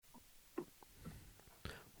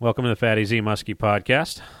Welcome to the Fatty Z Muskie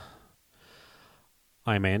podcast.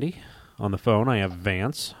 I'm Andy. On the phone, I have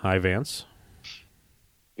Vance. Hi, Vance.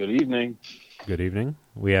 Good evening. Good evening.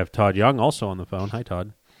 We have Todd Young also on the phone. Hi,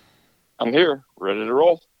 Todd. I'm here, ready to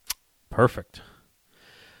roll. Perfect.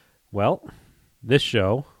 Well, this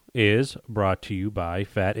show is brought to you by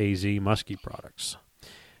Fat AZ Muskie Products.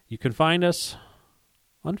 You can find us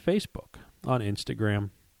on Facebook, on Instagram,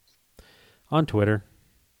 on Twitter,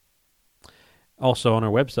 also on our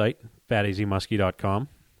website, fatazmuskie.com.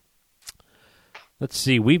 Let's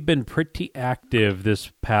see, we've been pretty active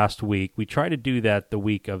this past week. We try to do that the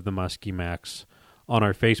week of the Muskie Max on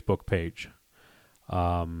our Facebook page.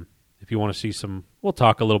 If you want to see some, we'll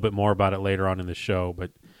talk a little bit more about it later on in the show, but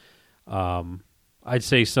I'd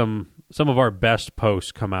say some of our best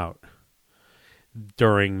posts come out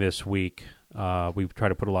during this week. We've tried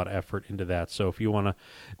to put a lot of effort into that, so if you want to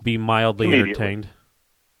be mildly entertained.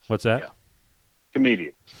 What's that? Yeah.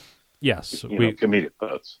 Comedian. Yes. Comedic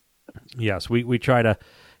posts. Yes, we try to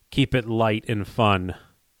keep it light and fun,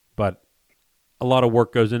 but a lot of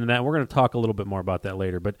work goes into that. We're going to talk a little bit more about that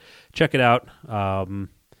later, but check it out.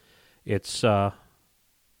 It's good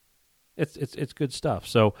stuff.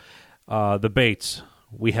 So the baits,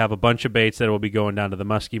 we have a bunch of baits that will be going down to the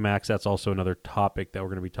Muskie Max. That's also another topic that we're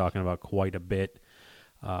going to be talking about quite a bit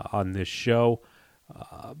on this show.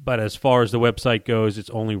 But as far as the website goes, it's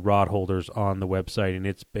only rod holders on the website, and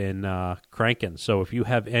it's been cranking. So if you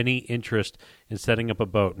have any interest in setting up a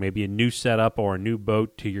boat, maybe a new setup or a new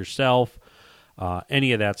boat to yourself,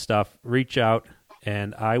 any of that stuff, reach out,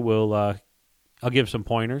 and I'll give some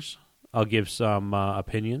pointers. I'll give some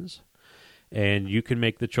opinions, and you can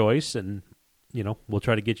make the choice, and we'll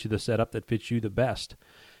try to get you the setup that fits you the best.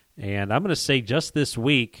 And I'm going to say just this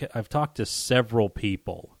week, I've talked to several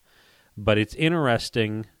people. But it's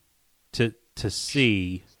interesting to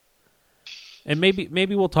see, and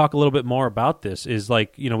maybe we'll talk a little bit more about this, is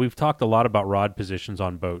like, we've talked a lot about rod positions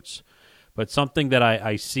on boats, but something that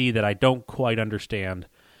I see that I don't quite understand,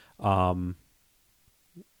 we'll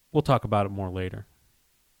talk about it more later.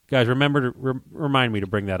 Guys, remind me to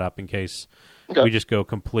bring that up in case we just go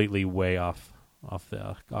completely way off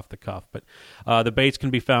the cuff. But the baits can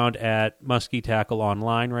be found at Muskie Tackle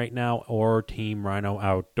online right now or Team Rhino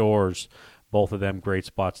Outdoors. Both of them great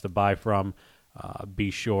spots to buy from. Be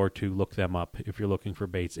sure to look them up if you're looking for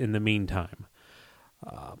baits. In the meantime,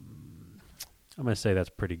 I'm going to say that's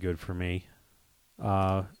pretty good for me.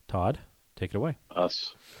 Todd, take it away.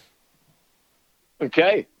 Us.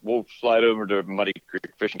 Okay, we'll slide over to Muddy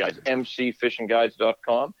Creek Fishing Guides,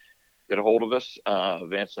 mcfishingguides.com. Get a hold of us.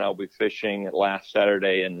 Vance and I will be fishing last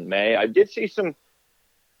Saturday in May. I see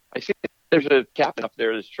there's a captain up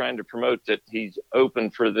there that's trying to promote that he's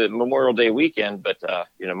open for the Memorial Day weekend, but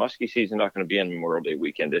muskie season not going to be in Memorial Day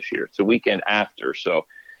weekend this year. It's the weekend after. So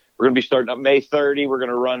we're going to be starting up May 30. We're going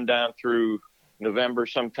to run down through November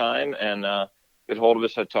sometime and get a hold of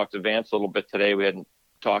us. I talked to Vance a little bit today. We hadn't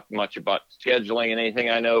talked much about scheduling and anything.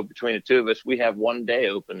 I know between the two of us, we have one day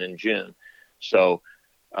open in June. So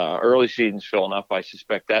early season's filling up. I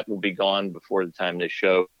suspect that will be gone before the time this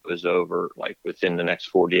show is over, like within the next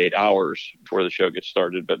 48 hours before the show gets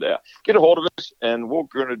started. But get a hold of us, and we're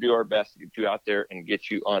going to do our best to get you out there and get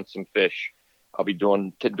you on some fish. I'll be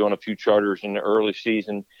doing a few charters in the early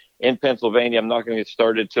season in Pennsylvania. I'm not going to get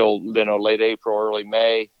started till late April, early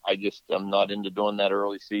May. I'm not into doing that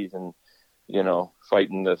early season,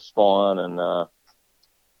 fighting the spawn, and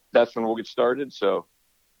that's when we'll get started. So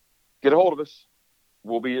get a hold of us.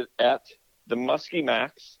 We'll be at the Muskie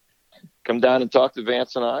Max. Come down and talk to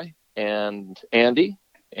Vance and I and Andy.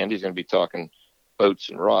 Andy's going to be talking boats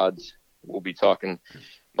and rods. We'll be talking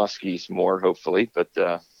muskies more, hopefully. But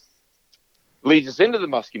leads us into the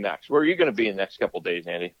Muskie Max. Where are you going to be in the next couple of days,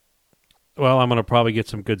 Andy? Well, I'm going to probably get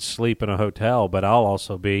some good sleep in a hotel, but I'll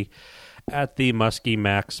also be at the Muskie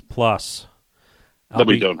Max Plus. That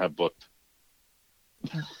we don't have booked.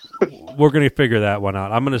 We're going to figure that one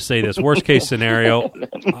out. I'm going to say this. Worst case scenario,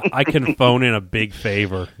 I can phone in a big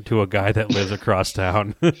favor to a guy that lives across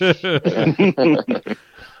town.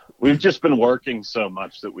 We've just been working so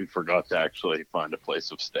much that we forgot to actually find a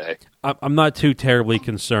place of stay. I'm not too terribly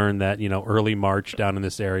concerned that, early March down in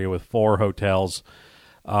this area with 4 hotels,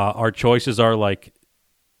 our choices are like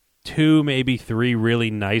 2, maybe 3 really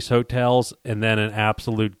nice hotels and then an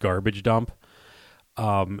absolute garbage dump.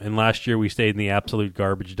 And last year we stayed in the absolute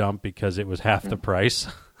garbage dump because it was half the price.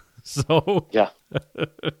 So yeah,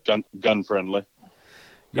 gun friendly.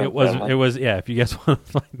 It was. Yeah. If you guys want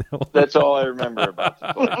to find that one, that's all I remember about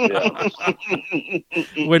the place.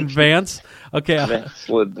 Yeah. When Vance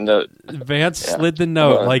slid the note. Vance slid the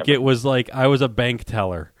note like it was like I was a bank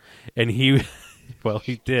teller, and he Well,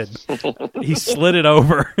 he did. He slid it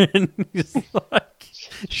over, and he's like,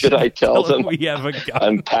 should I tell them we have a gun?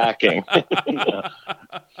 I'm packing? Yeah.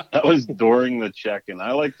 That was during the check-in.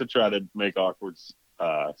 I like to try to make awkward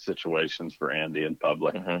situations for Andy in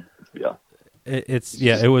public. Mm-hmm. Yeah.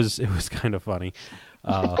 It was kind of funny.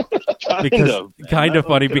 Kind of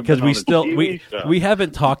funny because we still show. we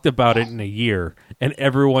haven't talked about it in a year, and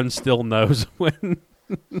everyone still knows when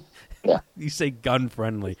you say gun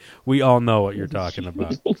friendly. We all know what you're talking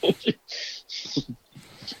about.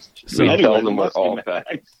 So We tell them we're all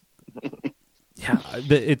packed. yeah,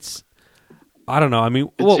 it's I don't know. I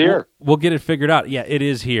mean, here. We'll get it figured out. Yeah, it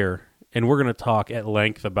is here, and we're going to talk at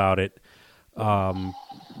length about it. I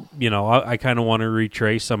kind of want to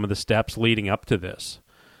retrace some of the steps leading up to this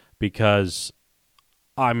because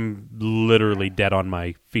I'm literally dead on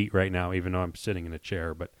my feet right now, even though I'm sitting in a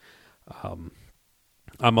chair. But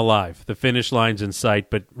I'm alive. The finish line's in sight,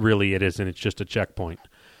 but really it isn't. It's just a checkpoint.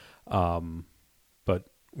 But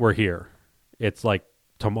we're here. It's like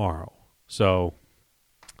tomorrow. So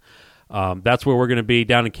that's where we're going to be,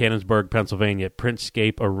 down in Cannonsburg, Pennsylvania, at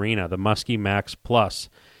Printscape Arena, the Muskie Max Plus.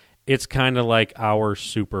 It's kind of like our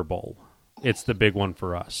Super Bowl. It's the big one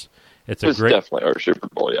for us. It's definitely our Super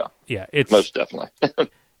Bowl. Yeah. Yeah. It's most definitely.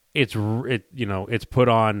 It's put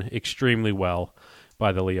on extremely well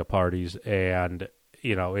by the Leopardies, and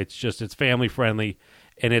it's family friendly,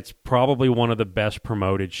 and it's probably one of the best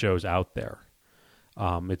promoted shows out there.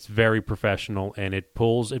 It's very professional, and it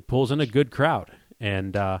pulls in a good crowd,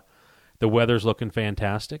 and the weather's looking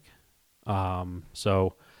fantastic.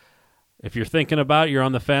 So if you're thinking about it, you're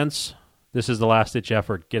on the fence, this is the last-ditch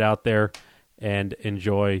effort. Get out there and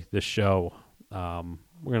enjoy the show. We're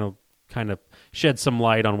going to kind of shed some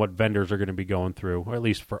light on what vendors are going to be going through, or at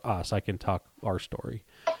least for us. I can talk our story,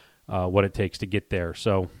 what it takes to get there.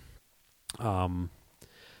 So from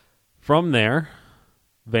there,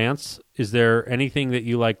 Vance, is there anything that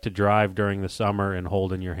you like to drive during the summer and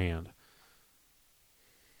hold in your hand?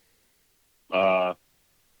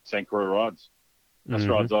 St. Croix rods. Best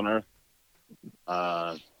rods on earth.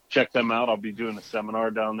 Check them out. I'll be doing a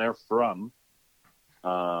seminar down there from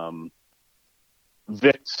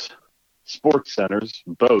Vic's Sports Center's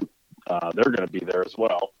boat. They're going to be there as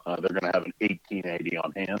well. They're going to have an 1880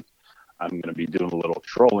 on hand. I'm going to be doing a little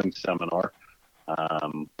trolling seminar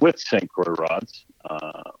with St. Croix rods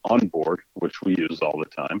on board, which we use all the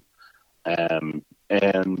time.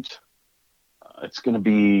 And it's going to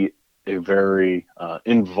be a very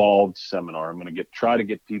involved seminar. I'm going to try to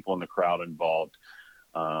get people in the crowd involved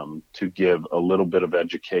to give a little bit of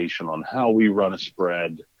education on how we run a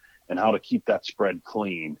spread and how to keep that spread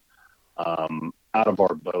clean out of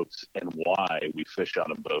our boats, and why we fish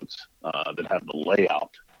out of boats that have the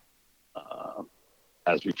layout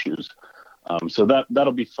as we choose. So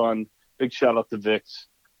that'll be fun. Big shout out to Vic's.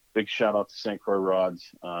 Big shout out to St. Croix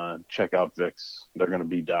Rods. Check out Vic's. They're going to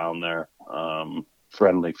be down there.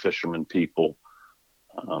 Friendly fishermen people.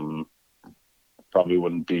 Probably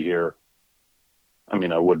wouldn't be here. I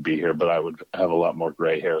mean, I would be here, but I would have a lot more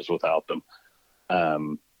gray hairs without them.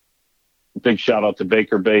 Big shout out to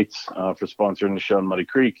Baker Baits for sponsoring the show in Muddy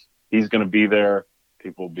Creek. He's going to be there.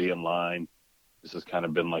 People will be in line. This has kind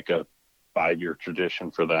of been like a 5-year tradition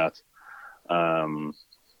for that.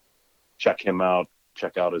 Check him out.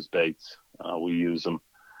 Check out his baits. We use them.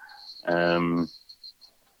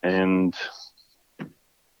 And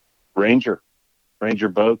Ranger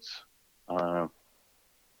boats.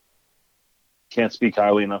 Can't speak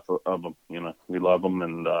highly enough of them. We love them,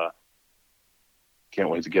 and can't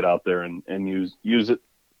wait to get out there and use it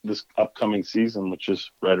this upcoming season, which is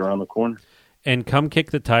right around the corner. And come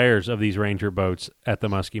kick the tires of these Ranger boats at the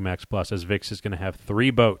Muskie Max Plus, as Vic's is going to have 3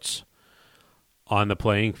 boats on the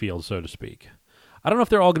playing field, so to speak. I don't know if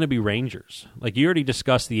they're all going to be Rangers. Like, you already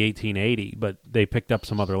discussed the 1880, but they picked up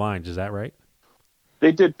some other lines. Is that right?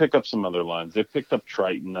 They did pick up some other lines. They picked up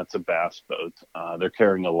Triton. That's a bass boat. They're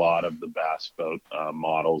carrying a lot of the bass boat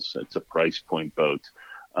models. It's a price point boat.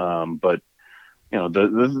 But,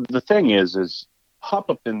 the thing is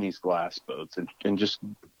hop up in these glass boats and just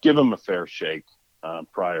give them a fair shake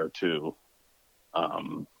prior to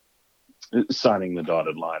signing the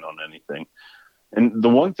dotted line on anything. And the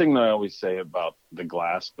one thing that I always say about the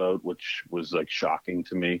glass boat, which was like shocking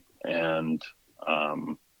to me, and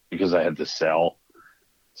because I had to sell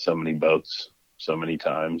so many boats so many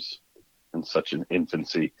times in such an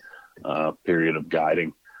infancy period of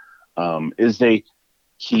guiding, is they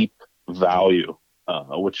keep value,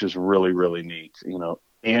 which is really, really neat.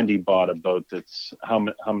 Andy bought a boat that's how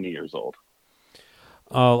many years old?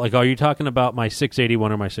 Are you talking about my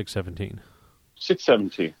 681 or my 617?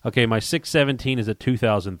 617. Okay, my 617 is a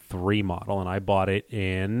 2003 model, and I bought it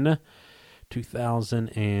in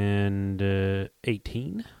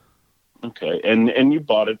 2018. Okay, and you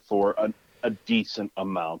bought it for a decent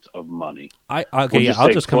amount of money. I'll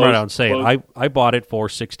just come right out and say it. I bought it for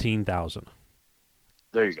 $16,000.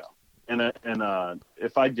 There you go. And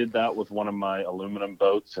if I did that with one of my aluminum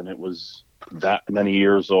boats and it was that many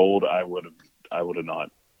years old, I would have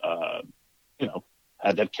not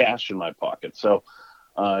had that cash in my pocket. So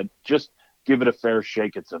just give it a fair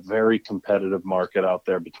shake. It's a very competitive market out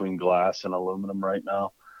there between glass and aluminum right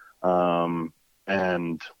now.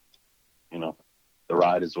 And the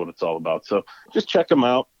ride is what it's all about. So just check them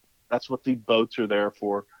out. That's what the boats are there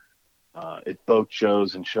for. At boat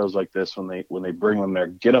shows and shows like this, when they bring them there,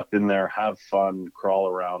 get up in there, have fun, crawl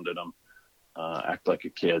around in them, act like a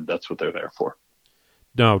kid. That's what they're there for.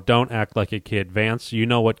 No, don't act like a kid, Vance. You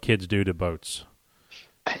know what kids do to boats.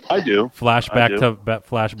 I do.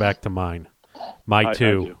 Flashback to mine. My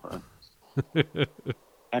two. I do.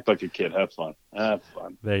 Act like a kid. Have fun. Have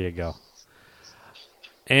fun. There you go.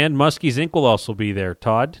 And Muskie's Inc. will also be there.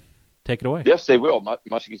 Todd, take it away. Yes, they will.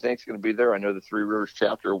 Muskie's Inc. is going to be there. I know the Three Rivers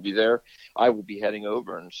chapter will be there. I will be heading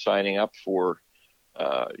over and signing up for,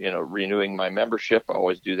 renewing my membership. I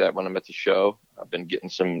always do that when I'm at the show. I've been getting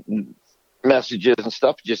some messages and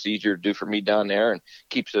stuff. Just easier to do for me down there and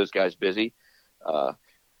keeps those guys busy.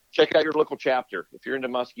 Check out your local chapter. If you're into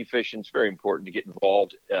muskie fishing, it's very important to get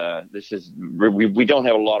involved. We don't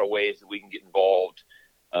have a lot of ways that we can get involved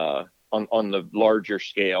on the larger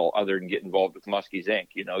scale other than get involved with Muskie's Inc.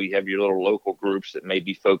 You have your little local groups that may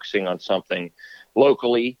be focusing on something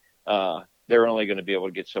locally. They're only going to be able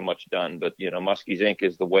to get so much done. But, Muskie's Inc.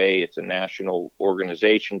 is the way. It's a national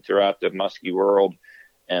organization throughout the muskie world.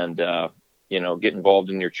 And, get involved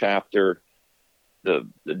in your chapter. The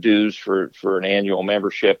dues for an annual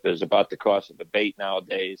membership is about the cost of a bait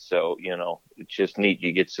nowadays. So, it's just neat.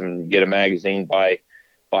 You get a magazine by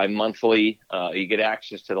monthly. You get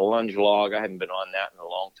access to the lunge log. I haven't been on that in a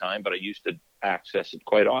long time, but I used to access it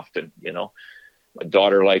quite often. My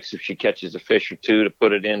daughter likes, if she catches a fish or two, to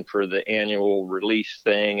put it in for the annual release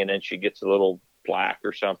thing. And then she gets a little plaque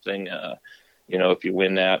or something. If you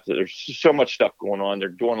win that, there's so much stuff going on. They're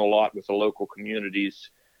doing a lot with the local communities.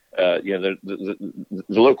 The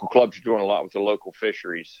local clubs are doing a lot with the local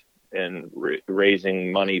fisheries and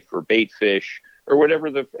raising money for bait fish or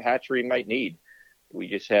whatever the hatchery might need. We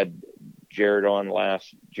just had Jared on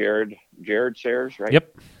Jared Sayers, right?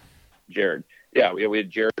 Yep. Jared. Yeah, we had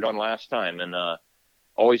Jared on last time, and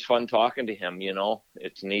always fun talking to him.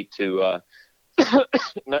 It's neat to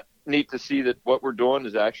see that what we're doing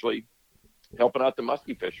is actually helping out the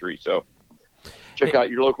muskie fishery. So check out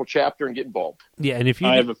your local chapter and get involved. Yeah, and if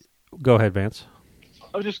you go ahead, Vance.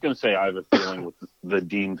 I was just going to say I have a feeling with the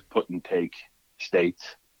deemed put and take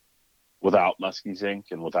states, without Muskie's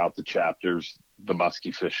Inc. and without the chapters, the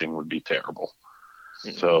muskie fishing would be terrible.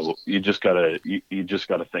 Mm-hmm. So you just gotta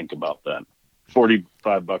think about that.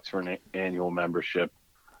 $45 for an annual membership.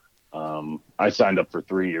 I signed up for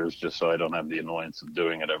 3 years just so I don't have the annoyance of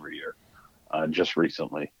doing it every year. Just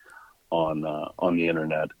recently on the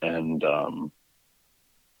internet, and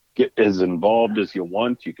get as involved as you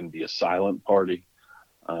want. You can be a silent party,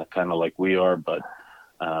 kind of like we are, but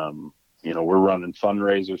we're running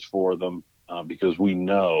fundraisers for them because we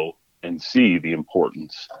know and see the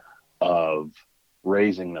importance of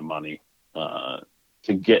raising the money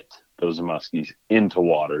to get those muskies into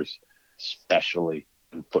waters, especially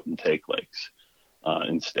in put and take lakes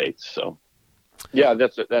in states. So, yeah,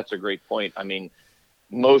 that's a great point. I mean,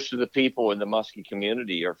 most of the people in the muskie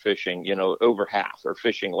community are fishing. Over half are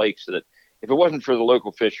fishing lakes that, if it wasn't for the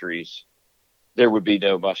local fisheries, there would be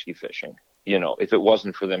no muskie fishing. If it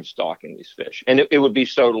wasn't for them stocking these fish, and it would be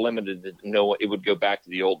so limited that it would go back to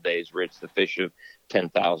the old days where it's the fish of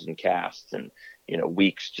 10,000 casts and,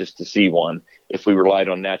 weeks just to see one. If we relied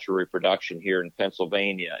on natural reproduction here in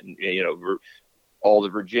Pennsylvania and, all the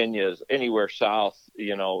Virginias, anywhere south,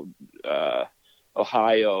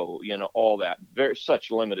 Ohio, all that,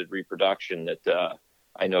 such limited reproduction that,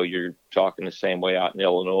 I know you're talking the same way out in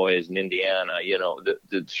Illinois as in Indiana,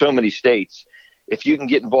 so many states. If you can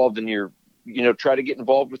get involved in try to get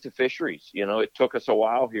involved with the fisheries. It took us a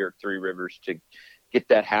while here at Three Rivers to get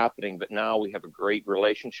that happening, but now we have a great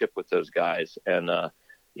relationship with those guys, and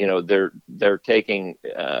they're taking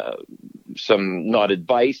some, not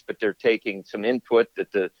advice, but they're taking some input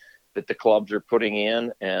that the clubs are putting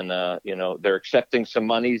in, and they're accepting some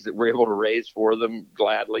monies that we're able to raise for them,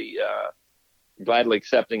 gladly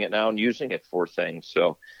accepting it now and using it for things.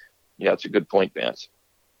 So yeah, it's a good point, Vance.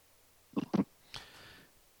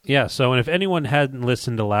 Yeah, so and if anyone hadn't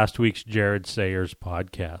listened to last week's Jared Sayers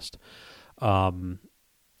podcast,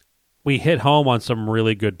 we hit home on some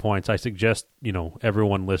really good points. I suggest,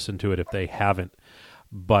 everyone listen to it if they haven't.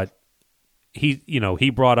 But he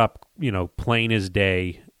brought up, plain as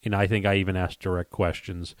day, and I think I even asked direct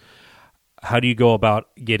questions. How do you go about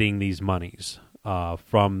getting these monies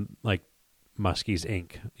from like Muskies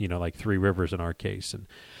Inc., like Three Rivers in our case? And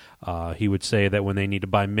he would say that when they need to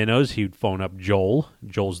buy minnows, he'd phone up Joel.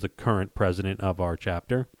 Joel's the current president of our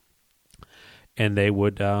chapter. And they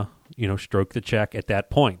would, stroke the check at that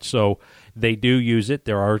point. So they do use it.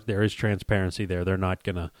 There is transparency there. They're not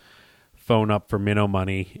going to phone up for minnow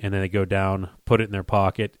money and then they go down, put it in their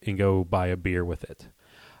pocket, and go buy a beer with it.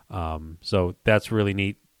 So that's really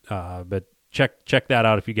neat. But check that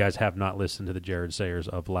out if you guys have not listened to the Jared Sayers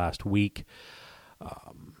of last week.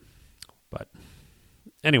 But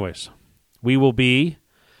anyways, we will be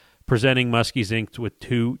presenting Muskies Inc. with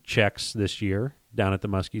 2 checks this year down at the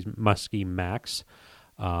Muskie Max.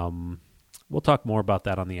 We'll talk more about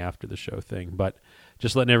that on the after the show thing, but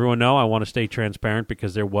just letting everyone know, I want to stay transparent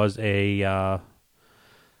because there was a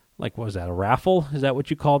what was that, a raffle? Is that what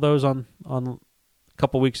you call those on a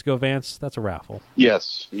couple weeks ago, Vance? That's a raffle.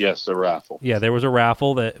 Yes, a raffle. Yeah, there was a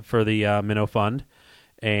raffle for the Minnow Fund,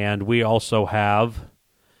 and we also have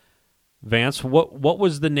Vance. What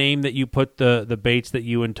was the name that you put the baits that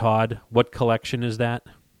you and Todd? What collection is that?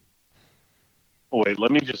 Oh, wait,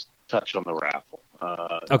 let me just touch on the raffle.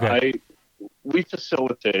 Okay. We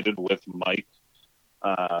facilitated with Mike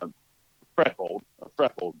Frethold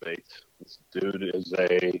Baits. This dude is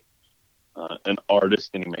an artist,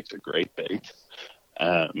 and he makes a great bait.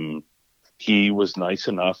 He was nice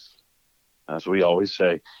enough, as we always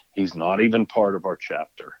say, he's not even part of our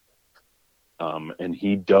chapter. And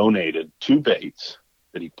he donated 2 baits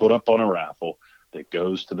that he put up on a raffle that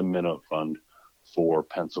goes to the Minnow Fund for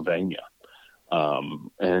Pennsylvania.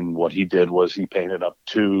 And what he did was he painted up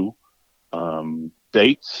 2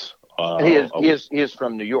 baits. He is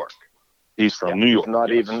from New York. He's from New York. He's not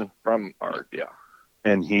even from our,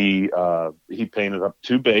 And he painted up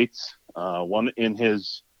 2 baits. One in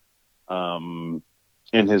his version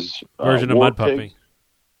of Mud Puppy.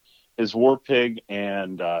 His War Pig,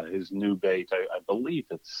 and his new bait. I believe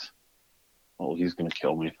it's. Well, he's going to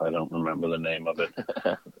kill me if I don't remember the name of it.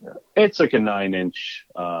 It's like a 9-inch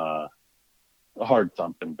hard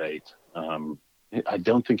thumping bait. I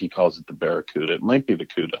don't think he calls it the Barracuda. It might be the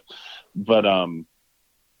Cuda. But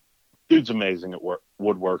dude's amazing at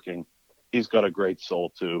woodworking. He's got a great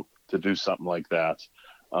soul to do something like that.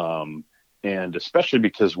 And especially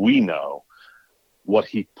because we know what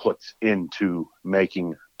he puts into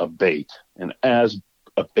making a bait. And as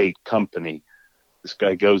a bait company, this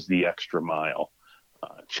guy goes the extra mile.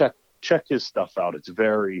 Check his stuff out. It's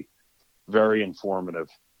very, very informative.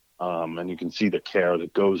 And you can see the care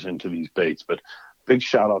that goes into these baits. But big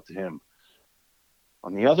shout out to him.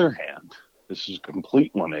 On the other hand, this is a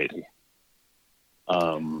complete 180.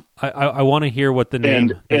 I want to hear what the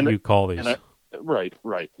name that you call these. Right.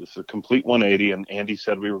 This is a complete 180. And Andy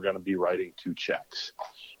said we were going to be writing 2 checks.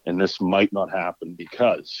 And this might not happen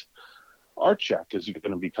because our check is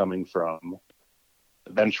going to be coming from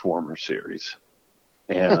the Benchwarmer series.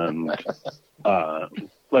 And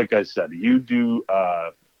like I said, you do...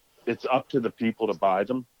 it's up to the people to buy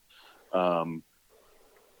them.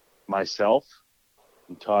 Myself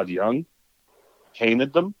and Todd Young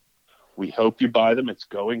painted them. We hope you buy them. It's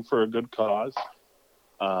going for a good cause.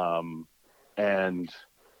 And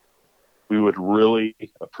we would really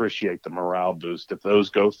appreciate the morale boost if those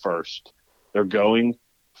go first. They're going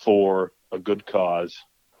for a good cause.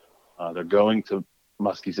 They're going to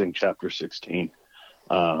Muskies Inc. Chapter 16.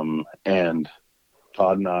 And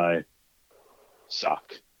Todd and I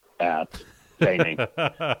suck at painting.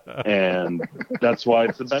 And that's why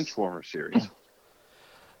it's the Benchwarmer series.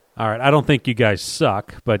 All right. I don't think you guys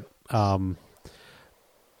suck, but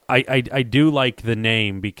I do like the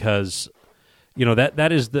name because,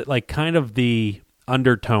 that is the kind of the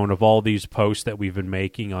undertone of all these posts that we've been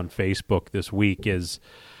making on Facebook this week is,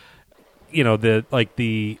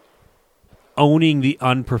 the owning the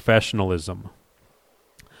unprofessionalism.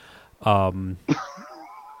 I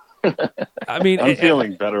mean, I'm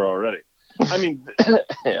feeling better already. I mean,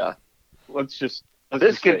 yeah. Let's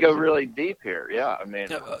this could go really deep here. Yeah, I mean,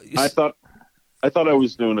 I thought I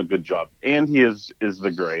was doing a good job, and he is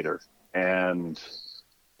the grader, and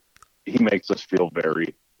he makes us feel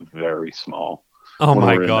very, very small. Oh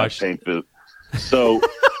my gosh! Paint booth. So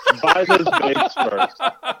buy those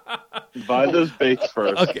baits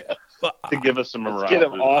first. Okay. To give us some morale. Let's get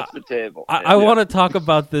them off the table. I want to talk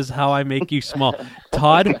about this, how I make you small.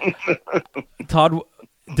 Todd,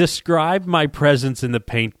 describe my presence in the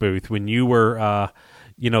paint booth when you were,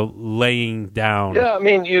 laying down. Yeah, I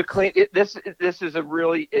mean, you clean it. This is a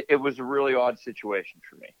really. It was a really odd situation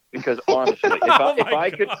for me because honestly, if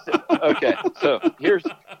I could. Okay, so here's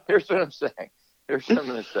what I'm saying. Here's what I'm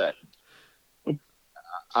going to say.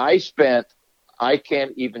 I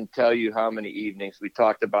can't even tell you how many evenings, we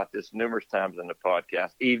talked about this numerous times in the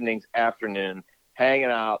podcast, evenings, afternoon, hanging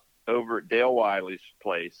out over at Dale Wiley's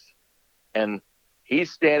place, and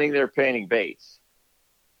he's standing there painting baits.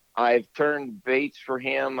 I've turned baits for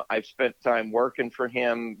him. I've spent time working for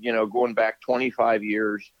him, going back 25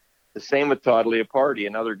 years. The same with Todd Leopardi,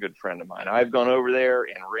 another good friend of mine. I've gone over there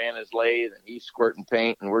and ran his lathe, and he's squirting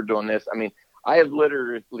paint, and we're doing this. I mean, I have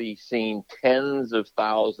literally seen tens of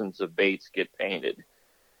thousands of baits get painted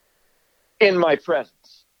in my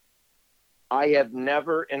presence. I have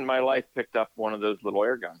never in my life picked up one of those little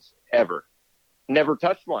air guns, ever. Never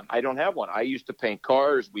touched one. I don't have one. I used to paint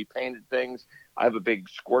cars. We painted things. I have a big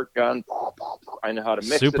squirt gun. I know how to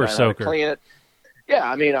mix Super it. I know soaker. how to clean it. Yeah,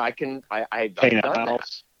 I mean, I've done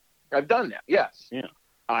that. I've done that, yes. Yeah.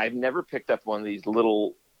 I've never picked up one of these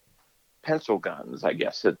little pencil guns, I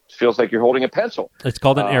guess. It feels like you're holding a pencil. It's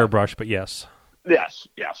called an airbrush, but yes. Yes.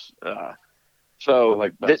 So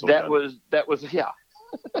like that was yeah.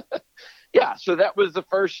 Yeah, so that was the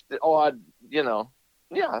first odd,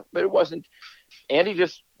 but it wasn't. Andy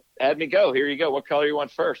just had me go. Here you go. What color you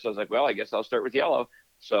want first? I was like, well, I guess I'll start with yellow.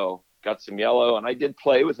 So got some yellow, and I did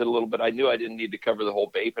play with it a little bit. I knew I didn't need to cover the whole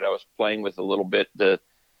bait, but I was playing with a little bit.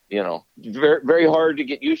 Very, very hard to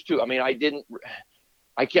get used to. I mean,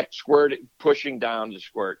 I kept pushing down to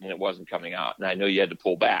squirt, and it wasn't coming out. And I know you had to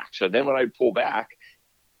pull back. So then when I pull back,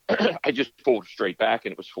 I just pulled straight back,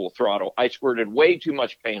 and it was full throttle. I squirted way too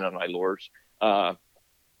much paint on my lures.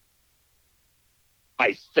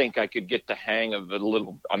 I think I could get the hang of it a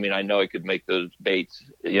little. I mean, I know I could make those baits,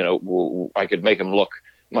 I could make them look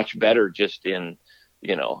much better just in,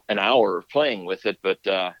 an hour of playing with it. But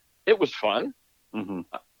it was fun. Mm-hmm.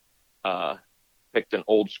 Picked an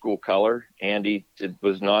old school color. Andy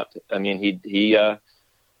was not. I mean, he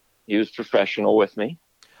was professional with me.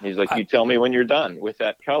 He's like, you tell me when you're done with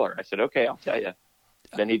that color. I said, okay, I'll tell you.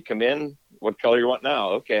 Then he'd come in. What color you want now?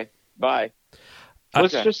 Okay, bye.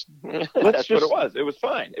 That's what it was. It was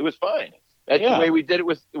fine. That's the way we did it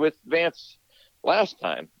with Vance last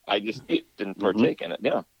time. I just didn't partake in it.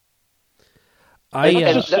 Yeah.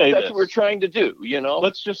 That's what we're trying to do,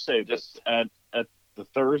 Let's just say this. At the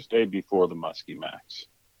Thursday before the Muskie Max,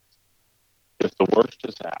 if the worst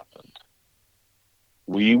has happened,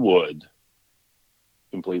 we would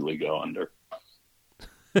completely go under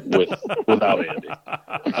without Andy,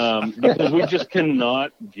 because we just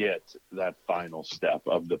cannot get that final step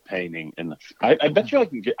of the painting. And I bet you I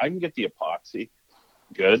can get the epoxy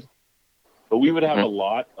good, but we would have a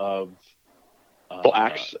lot of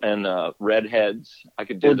blacks and red heads. I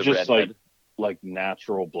could do the just red like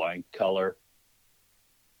natural blank color.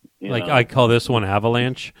 I call this one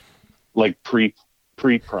avalanche. Like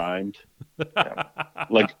pre-primed,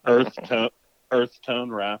 like earth tone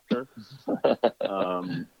Raptor.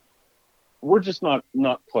 We're just not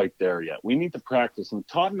quite there yet. We need to practice. And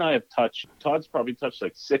Todd and I have Todd's probably touched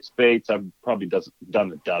like 6 baits. I've probably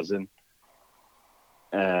done a dozen.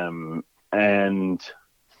 And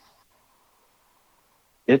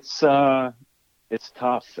it's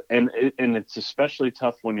tough. And it's especially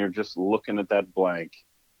tough when you're just looking at that blank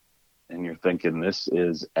and you're thinking, this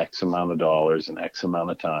is X amount of dollars and X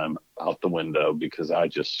amount of time out the window because I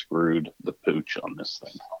just screwed the pooch on this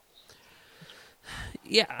thing.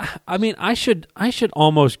 Yeah, I mean, I should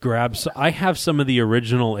almost grab. I have some of the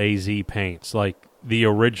original AZ paints, like the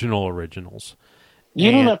originals.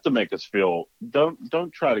 You don't have to make us feel.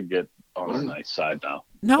 Don't try to get on the nice side now.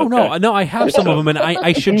 No. I have some of them, and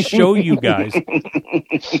I should show you guys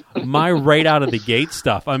my right out of the gate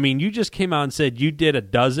stuff. I mean, you just came out and said you did a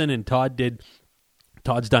dozen, and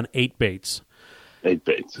Todd's done 8 baits. 8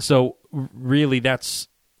 baits. So really, that's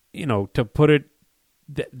to put it.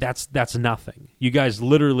 That's nothing. You guys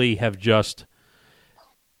literally have just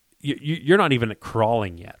you're not even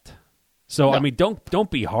crawling yet. So no. I mean,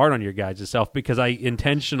 don't be hard on your guys' self, because I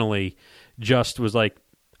intentionally just was like,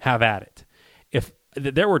 have at it. If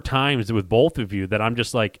there were times with both of you that I'm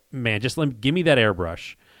just like, man, just give me that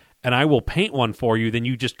airbrush, and I will paint one for you. Then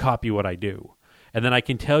you just copy what I do, and then I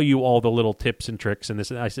can tell you all the little tips and tricks and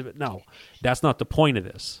this. And I said, but no, that's not the point of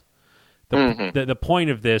this. The point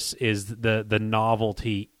of this is the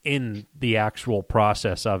novelty in the actual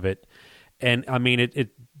process of it. And I mean,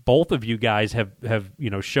 it both of you guys have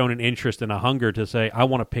shown an interest and a hunger to say, I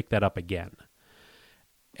want to pick that up again.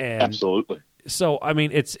 And absolutely. So I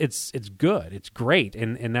mean, it's good, it's great,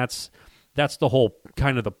 and that's the whole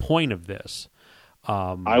kind of the point of this.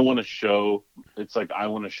 I want to show. It's like I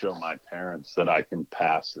want to show my parents that I can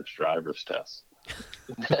pass this driver's test.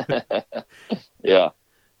 Yeah.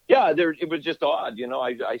 It was just odd,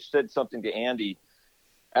 I said something to Andy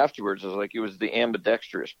afterwards. I was like, it was the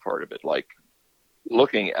ambidextrous part of it, like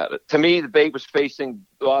looking at it. To me, the bait was facing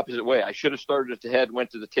the opposite way. I should have started at the head,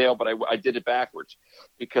 went to the tail, but I did it backwards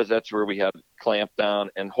because that's where we had clamped down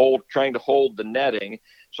and trying to hold the netting.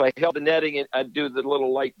 So I held the netting and I'd do the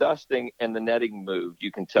little light dusting and the netting moved.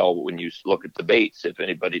 You can tell when you look at the baits, if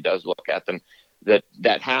anybody does look at them,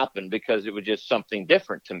 that happened because it was just something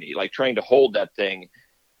different to me, like trying to hold that thing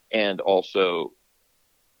and also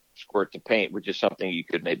squirt the paint, which is something you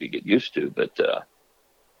could maybe get used to. But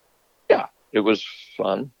yeah, it was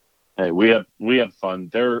fun. Hey, we had fun.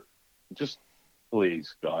 They're just,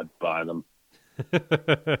 please, God, buy them.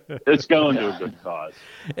 It's going to a good cause.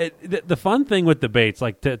 The fun thing with the baits,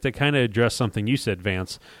 like to kind of address something you said,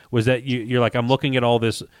 Vance, was that you're like, I'm looking at all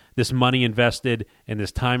this money invested and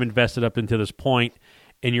this time invested up until this point,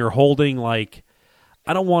 and you're holding, like,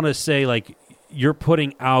 I don't want to say like you're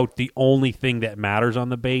putting out the only thing that matters on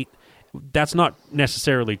the bait. That's not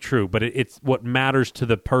necessarily true, but it's what matters to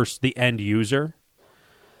the end user.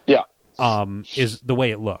 Yeah. Is the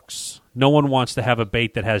way it looks. No one wants to have a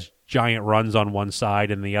bait that has giant runs on one side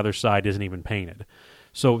and the other side isn't even painted.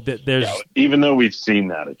 So there's even though we've seen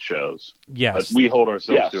that at shows. Yes. But we hold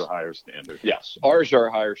ourselves to a higher standard. Yes. Ours are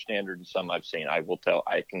a higher standard than some I've seen. I will tell.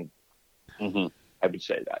 I can. Mm-hmm. I would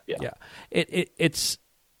say that. Yeah. Yeah. It's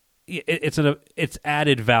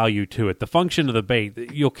added value to it. The function of the bait,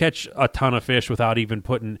 you'll catch a ton of fish without even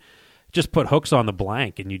put hooks on the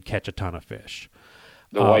blank and you'd catch a ton of fish.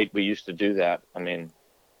 The white, we used to do that. I mean,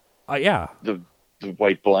 yeah. The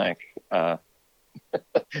white blank, the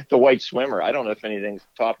white swimmer. I don't know if anything's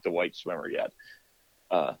topped the white swimmer yet.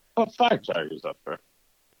 Fire Tiger's up there.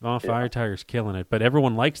 Oh, Fire Tiger's killing it, but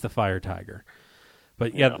everyone likes the Fire Tiger.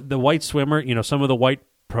 But yeah, the white swimmer, some of the white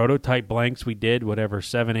prototype blanks we did,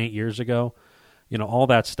 7-8 years ago, all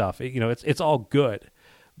that stuff. It's all good,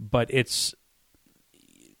 but it's,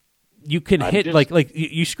 you can hit like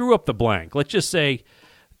you screw up the blank. Let's just say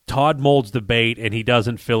Todd molds the bait and he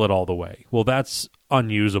doesn't fill it all the way. Well, that's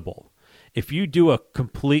unusable. If you do a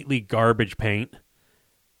completely garbage paint,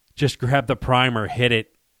 just grab the primer, hit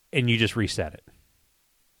it, and you just reset it.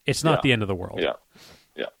 It's not the end of the world. Yeah.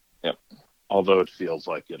 Although it feels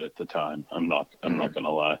like it at the time. I'm not going to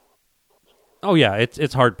lie. Oh yeah,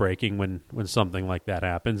 it's heartbreaking when something like that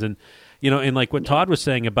happens. And and like what Todd was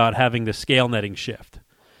saying about having the scale netting shift.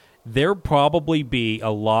 There'll probably be a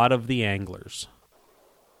lot of the anglers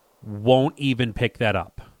won't even pick that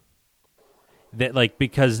up.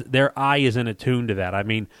 Because their eye isn't attuned to that. I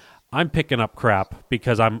mean, I'm picking up crap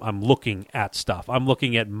because I'm looking at stuff. I'm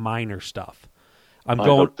looking at minor stuff. I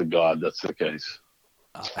hope to God that's the case.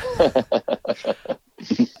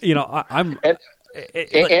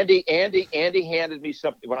 Andy handed me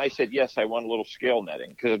something when I said yes. I want a little scale netting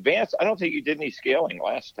because Vance. I don't think you did any scaling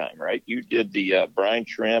last time, right? You did the brine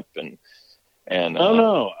shrimp and.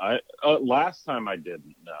 No. Last time I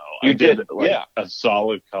didn't. No, you did. A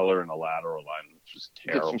solid color and a lateral line, which was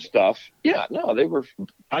terrible. Did some stuff. Yeah, no, they were.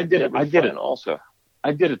 I did it. I did it also.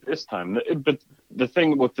 I did it this time, but the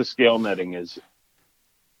thing with the scale netting is,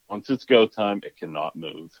 once it's go time, it cannot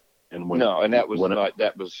move. And that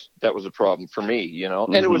was a problem for me,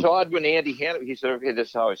 Mm-hmm. And it was odd when Andy handed. He said, "Okay, this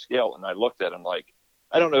is how I scale," and I looked at him like,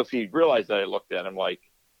 I don't know if he realized that I looked at him like,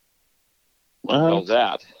 "What the hell's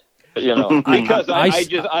that?" Because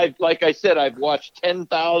I like I said, I've watched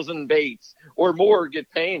 10,000 baits or more get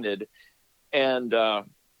painted, and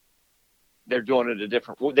they were doing it a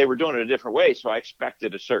different way. So I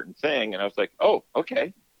expected a certain thing, and I was like, "Oh,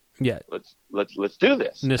 okay, yeah, let's do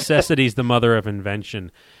this." Necessity's the mother of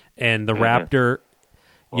invention, and the Raptor,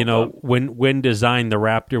 when designed, the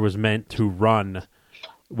Raptor was meant to run.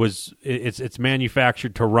 It's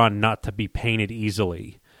manufactured to run, not to be painted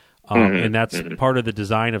easily. And that's part of the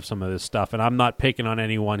design of some of this stuff. And I'm not picking on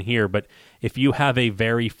anyone here, but if you have a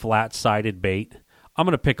very flat-sided bait, I'm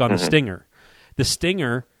going to pick on the Stinger. The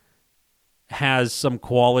Stinger has some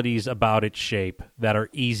qualities about its shape that are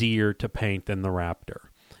easier to paint than the Raptor.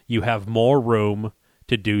 You have more room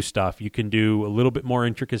to do stuff. You can do a little bit more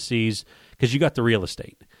intricacies because you got the real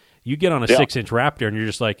estate. You get on a 6-inch Raptor and you're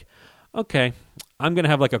just like, okay, I'm going to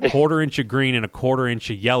have like a 1/4 inch of green and a 1/4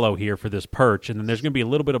 inch of yellow here for this perch, and then there's going to be a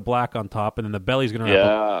little bit of black on top, and then the belly's going to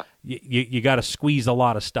have you got to squeeze a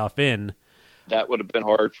lot of stuff in. That would have been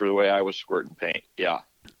hard for the way I was squirting paint. Yeah.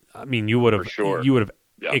 I mean, you would have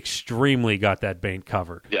extremely got that bait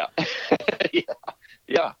covered. Yeah.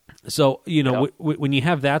 Yeah. So, when you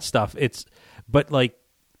have that stuff, but like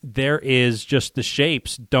there is just the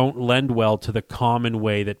shapes don't lend well to the common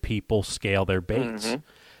way that people scale their baits. Mm-hmm.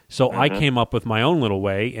 So I came up with my own little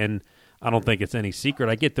way, and I don't think it's any secret.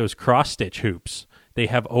 I get those cross-stitch hoops. They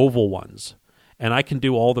have oval ones, and I can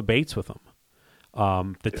do all the baits with them.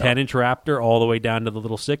 The 10-inch Raptor all the way down to the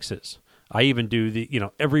little 6s. I even do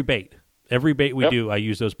every bait. Every bait we do, I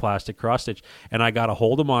use those plastic cross-stitch, and I got to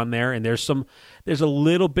hold them on there, and there's a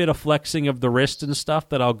little bit of flexing of the wrist and stuff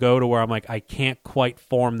that I'll go to where I'm like, I can't quite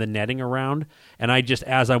form the netting around, and I just,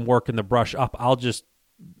 as I'm working the brush up, I'll just,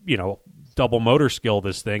 double motor skill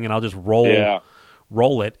this thing, and I'll just roll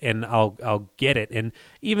it, and I'll get it. And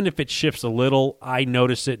even if it shifts a little, I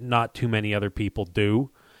notice it. Not too many other people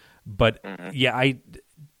do, but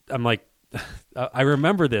I'm like, I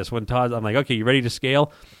remember this when Todd. I'm like, okay, you ready to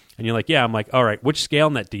scale? And you're like, yeah. I'm like, all right, which scale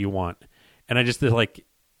net do you want? And I just did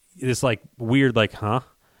this weird huh?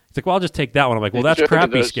 It's like, well, I'll just take that one. I'm like, well, that's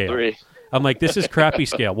crappy scale. 3. I'm like, this is crappy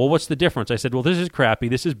scale. Well, what's the difference? I said, well, this is crappy.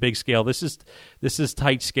 This is big scale. This is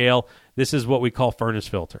tight scale. This is what we call furnace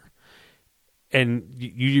filter. And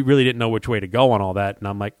you really didn't know which way to go on all that. And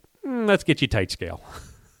I'm like, let's get you tight scale.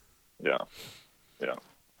 Yeah.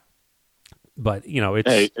 But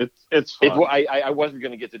it's fun. I wasn't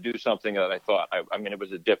going to get to do something that I thought. I mean, it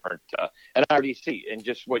was a different, and I already see, and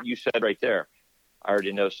just what you said right there, I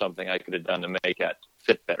already know something I could have done to make it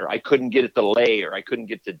fit better. I couldn't get it to lay, or I couldn't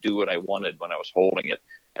get to do what I wanted when I was holding it.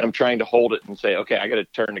 And I'm trying to hold it and say, okay, I got to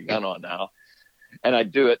turn the gun on now. And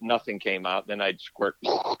I'd do it, nothing came out. Then I'd squirt,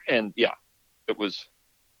 and it was.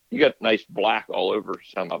 You got nice black all over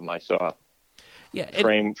some of them I saw. Yeah,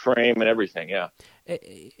 frame and everything. Yeah.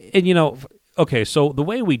 And okay, so the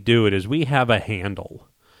way we do it is we have a handle,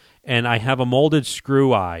 and I have a molded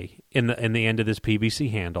screw eye in the end of this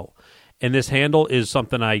PVC handle, and this handle is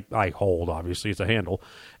something I hold. Obviously, it's a handle.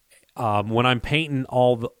 When I'm painting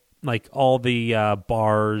all the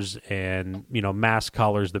bars and mask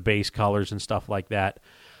colors, the base colors and stuff like that.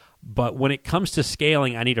 But when it comes to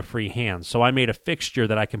scaling, I need a free hand. So I made a fixture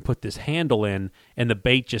that I can put this handle in, and the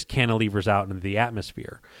bait just cantilevers out into the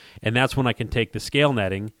atmosphere. And that's when I can take the scale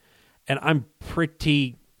netting. And I'm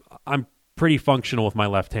pretty functional with my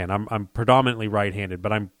left hand. I'm predominantly right-handed,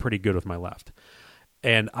 but I'm pretty good with my left.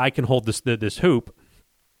 And I can hold this hoop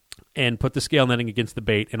and put the scale netting against the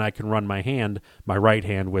bait, and I can run my right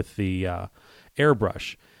hand with the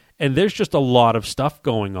airbrush. And there's just a lot of stuff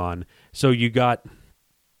going on. So you got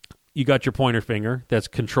your pointer finger that's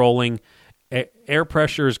controlling air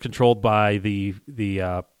pressure is controlled by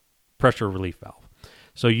the pressure relief valve.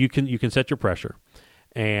 So you can set your pressure,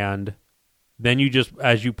 and then you just,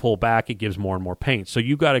 as you pull back, it gives more and more paint. So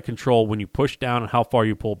you got to control when you push down and how far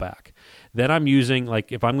you pull back. Then I'm using,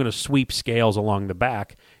 if I'm going to sweep scales along the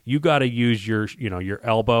back, you got to use your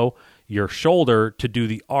elbow, your shoulder to do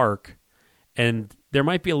the arc, and there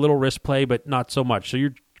might be a little wrist play, but not so much. So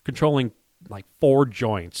you're controlling 4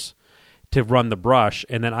 joints to run the brush,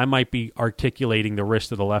 and then I might be articulating the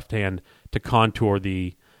wrist of the left hand to contour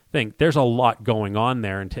the thing. There's a lot going on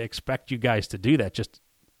there, and to expect you guys to do that, it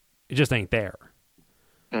just ain't there.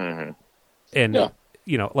 Mm-hmm. And,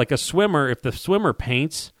 like a swimmer, if the swimmer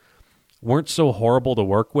paints weren't so horrible to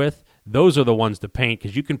work with, those are the ones to paint,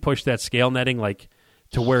 because you can push that scale netting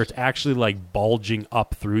to where it's actually bulging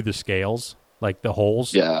up through the scales, the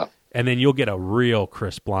holes. Yeah. And then you'll get a real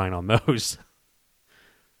crisp line on those.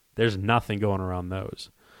 There's nothing going around those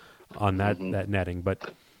on that netting.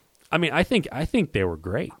 But I mean, I think they were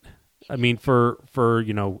great. I mean, for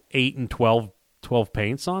 8 and 12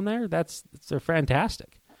 paints on there, they're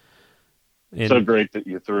fantastic. And so great that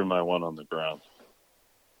you threw my one on the ground.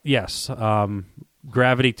 Yes,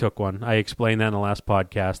 Gravity took one. I explained that in the last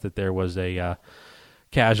podcast that there was a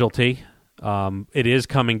casualty. It is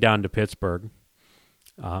coming down to Pittsburgh.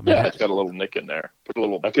 It's got a little nick in there. Put a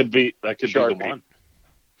little. That could be the one.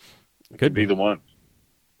 Could be the one.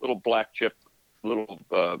 Little black chip, little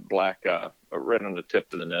black right on the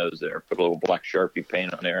tip of the nose there. Put a little black Sharpie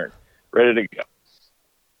paint on there, and ready to go.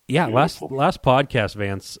 Yeah, Beautiful. last podcast,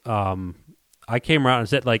 Vance. I came around and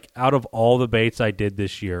said, out of all the baits I did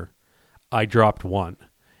this year, I dropped one,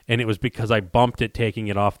 and it was because I bumped it taking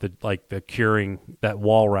it off the curing that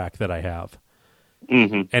wall rack that I have,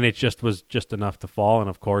 and it just was just enough to fall. And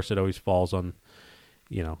of course, it always falls on,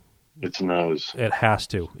 its nose. It has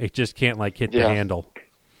to. It just can't hit the handle.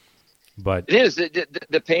 But it is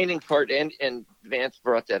the painting part, and Vance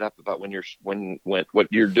brought that up about when what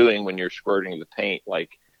you're doing when you're squirting the paint.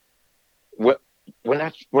 When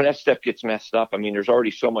that step gets messed up, I mean, there's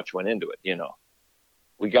already so much went into it,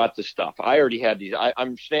 we got the stuff. I already had these.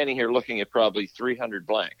 I'm standing here looking at probably 300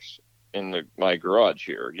 blanks in my garage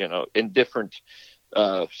here, in different,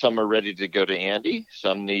 some are ready to go to Andy.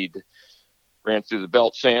 Some ran through the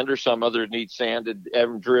belt sander. Some other need sanded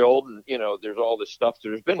and drilled. And, there's all this stuff.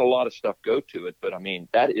 There's been a lot of stuff go to it, but I mean,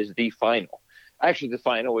 that is the final. Actually, the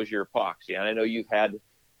final is your epoxy. And I know you've had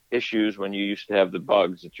issues when you used to have the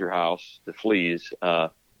bugs at your house, the fleas.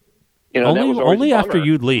 Only after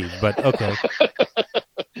you'd leave, but okay.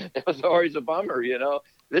 It was always a bummer,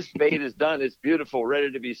 This bait is done. It's beautiful,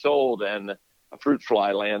 ready to be sold, and a fruit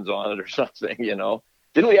fly lands on it or something,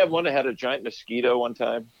 Didn't we have one that had a giant mosquito one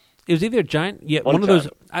time? It was either a giant, one of those.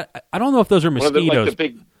 I don't know if those are mosquitoes.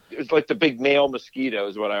 It was like the big male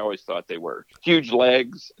mosquitoes, what I always thought they were. Huge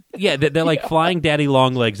legs. Yeah, they're like flying daddy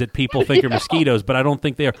long legs that people think are mosquitoes, but I don't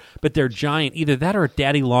think they are. But they're giant. Either that or a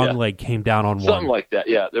daddy long leg came down on something like that.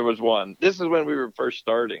 Yeah, there was one. This is when we were first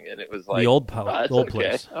starting, and it was like the old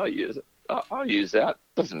place. I'll use it. I'll use that.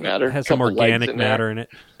 Doesn't matter. It has some organic matter in it.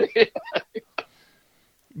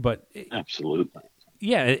 But absolutely,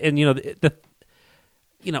 yeah, and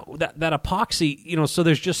that epoxy, so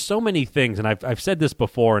there's just so many things, and I've said this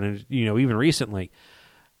before, and even recently.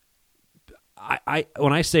 I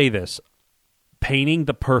when I say this, painting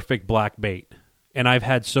the perfect black bait, and I've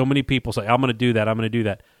had so many people say, "I'm going to do that. I'm going to do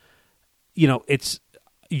that." It's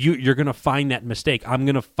you're going to find that mistake. I'm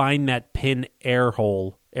going to find that pin air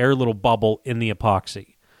little bubble in the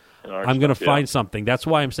epoxy. I'm going to find something. That's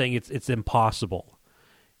why I'm saying it's impossible.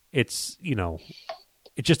 It's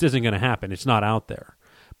it just isn't going to happen. It's not out there.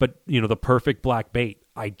 But, the perfect black bait,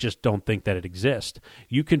 I just don't think that it exists.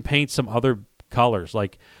 You can paint some other colors,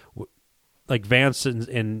 like Vance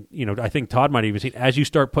and I think Todd might even see, as you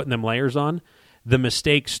start putting them layers on, the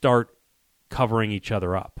mistakes start covering each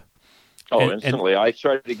other up. Oh, instantly. I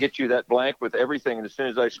tried to get you that blank with everything, and as soon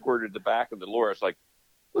as I squirted the back of the lure, it's like,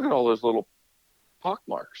 look at all those little pock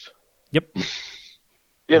marks. Yep.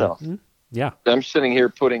 Mm-hmm. Yeah. I'm sitting here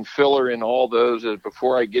putting filler in all those.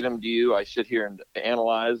 Before I get them to you, I sit here and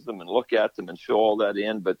analyze them and look at them and fill all that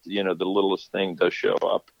in. But, the littlest thing does show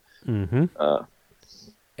up. Mm-hmm.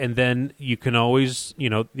 And then you can always,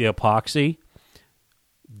 the epoxy,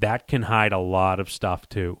 that can hide a lot of stuff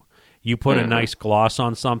too. You put a nice gloss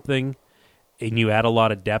on something and you add a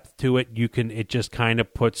lot of depth to it, it just kind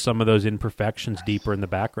of puts some of those imperfections deeper in the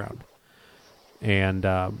background. And,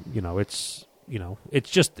 it's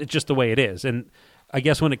just the way it is. And I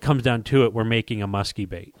guess when it comes down to it, we're making a musky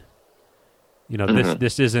bait.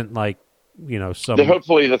 This isn't like,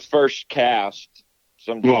 hopefully the first cast,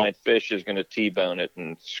 some giant fish is going to T-bone it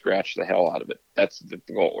and scratch the hell out of it. That's the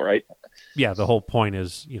goal, right? Yeah, the whole point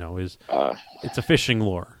is, it's a fishing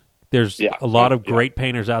lure. There's a lot of great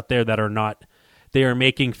painters out there that they are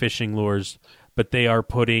making fishing lures, but they are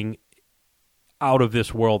putting out of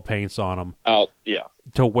this world paints on them.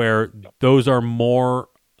 To where those are more.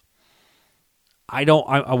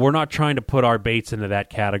 We're not trying to put our baits into that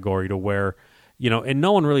category to where, and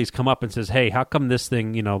no one really has come up and says, "Hey, how come this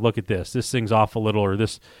thing? Look at this. This thing's off a little, or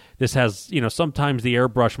this has, sometimes the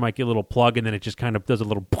airbrush might get a little plug, and then it just kind of does a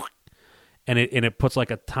little, and it puts like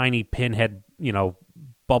a tiny pinhead,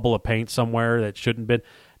 bubble of paint somewhere that shouldn't be."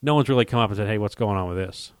 No one's really come up and said, "Hey, what's going on with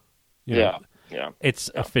this?" It's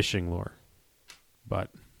a fishing lure, but.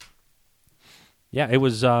 Yeah, it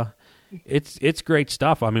was. It's great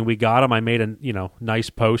stuff. I mean, we got them. I made a nice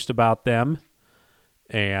post about them,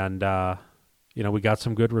 and we got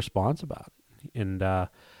some good response about it. And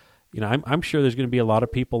I'm sure there's going to be a lot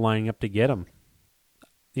of people lining up to get them.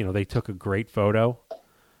 They took a great photo.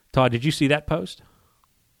 Todd, did you see that post?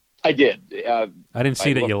 I did. I didn't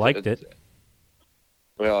see that you liked it.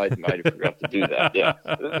 Well, I might have forgot to do that. Yeah,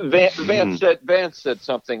 Vance said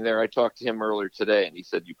something there. I talked to him earlier today, and he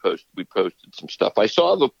said we posted some stuff. I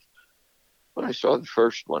saw the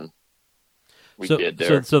first one we did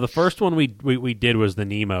there. So the first one we did was the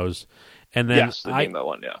Nemos, and then the Nemo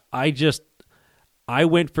one. Yeah, I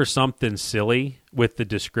went for something silly with the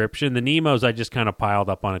description. The Nemos I just kind of piled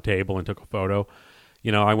up on a table and took a photo.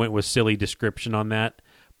 I went with silly description on that.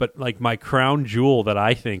 But like my crown jewel that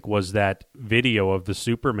I think was that video of the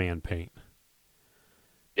Superman paint.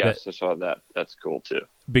 Yes, I saw that. That's cool too.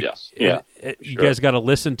 Yes. Yeah. You guys got to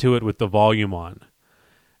listen to it with the volume on.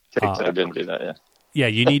 I didn't do that, yeah. Yeah,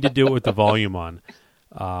 you need to do it with the volume on.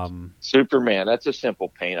 Superman, that's a simple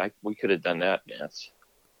paint. We could have done that, Vance.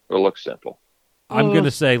 It looks simple. I'm going to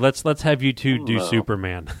say, let's have you two do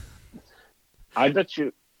Superman. I bet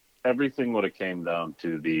you everything would have came down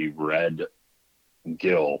to the red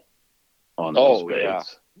gill on those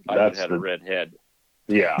baits. I had a red head.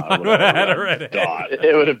 Yeah, I would have had a red dot.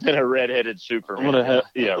 It would have been a red-headed Superman.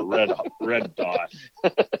 Red dot.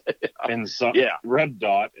 And some, Yeah. red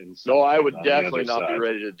dot. And No, I would on the definitely other not be side.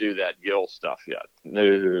 ready to do that gill stuff yet.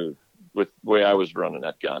 No, with the way I was running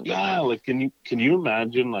that gun. Yeah, like can you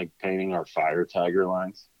imagine like painting our fire tiger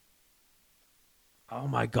lines? Oh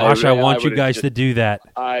my gosh, I want you would've guys just- to do that.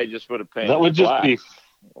 I just would have painted That would just black. be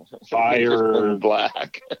fire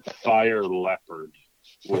black. fire leopard.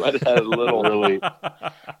 But it had a little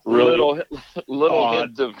Really, little odd.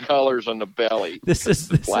 hint of colors on the belly. This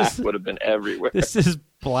Black is would have been everywhere. this is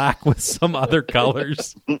black with some other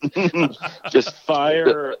colors. Just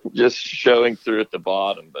fire. just showing through at the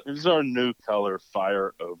bottom. But This is our new color,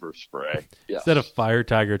 fire overspray. yeah, Instead of fire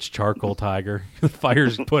tiger, it's charcoal tiger. The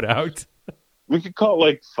fire's put out. We could call it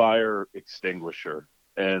like fire extinguisher,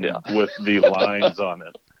 and Yeah. with the lines on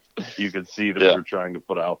it, you could see that Yeah. we're trying to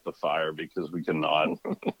put out the fire because we cannot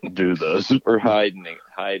do those. we're hiding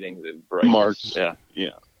the brightness. Marks. Yeah.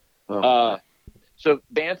 Yeah. So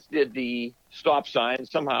Vance did the stop sign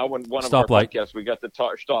somehow when one of Stoplight. our podcasts we got the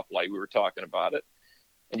stoplight. We were talking about it,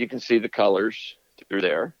 and you can see the colors through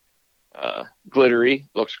there. Glittery,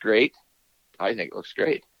 looks great. I think it looks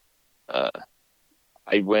great.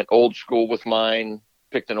 I went old school with mine.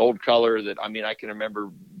 Picked an old color that I can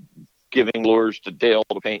remember giving lures to Dale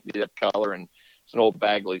to paint me that color, and it's an old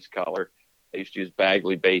Bagley's color. I used to use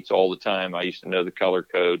Bagley baits all the time. I used to know the color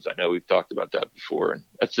codes. I know we've talked about that before. And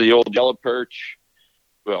that's the old yellow perch.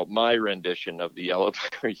 Well, my rendition of the yellow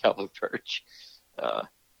perch.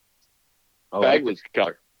 Bagley's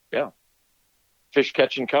color. Yeah. Fish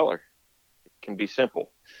catching color. It can be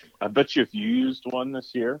simple. I bet you if you used one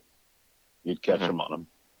this year, you'd catch them on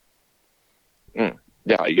them.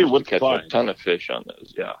 Yeah, I used to what's catch fine? a ton of fish on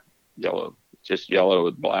those. Yeah. Yellow. Just yellow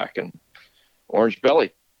with black and orange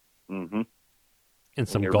belly. Mm-hmm. And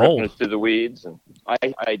some You're ripping gold. it through the weeds. And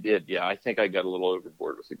I did. Yeah, I think I got a little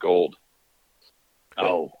overboard with the gold.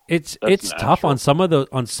 Oh, It's That's tough natural. on some of those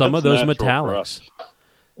That's metallics. natural for us.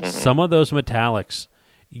 Some of those metallics,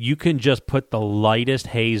 you can just put the lightest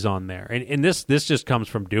haze on there, and this just comes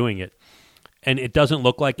from doing it, and it doesn't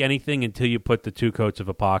look like anything until you put the 2 coats of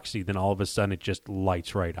epoxy. Then all of a sudden, it just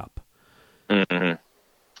lights right up. Mm-hmm.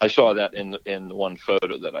 I saw that in the one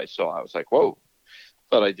photo that I saw. I was like, whoa.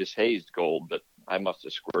 Thought I just hazed gold, but I must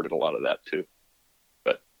have squirted a lot of that too.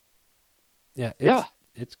 But Yeah, Yeah.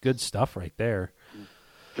 it's good stuff right there.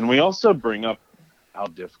 Can we also bring up how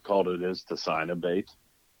difficult it is to sign a bait?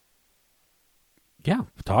 Yeah,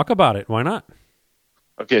 talk about it. Why not?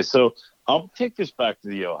 Okay, so I'll take this back to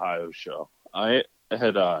the Ohio show. I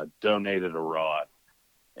had donated a rod,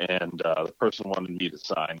 and the person wanted me to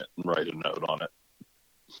sign it and write a note on it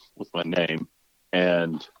with my name,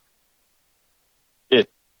 and it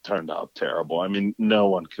turned out terrible. I mean, no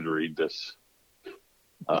one could read this.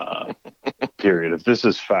 Period. If this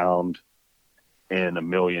is found in a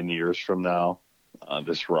million years from now,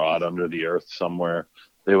 this rod under the earth somewhere,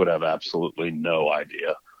 they would have absolutely no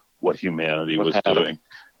idea what humanity was doing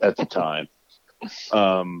at the time.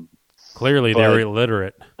 Clearly, they were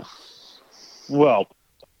illiterate. Well,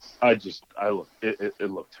 it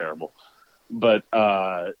looked terrible. But,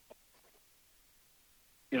 the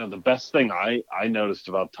best thing I noticed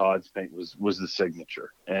about Todd's paint was the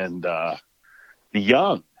signature. And the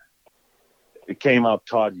young, it came out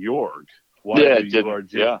Todd Jorg.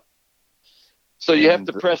 Yeah. So you have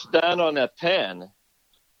to press down on that pen.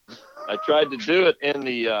 I tried to do it in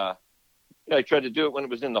the. I tried to do it when it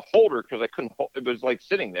was in the holder because I couldn't. It was like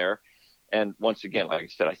sitting there, and once again, like I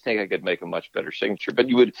said, I think I could make a much better signature. But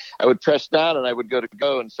I would press down and I would go to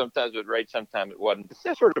go, and sometimes it would write, sometimes it wasn't. But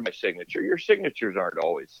that's sort of my signature. Your signatures aren't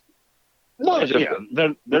always. They're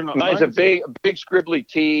not. Mine's a big scribbly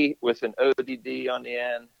T with an ODD on the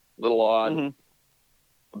end, little odd. Mm-hmm.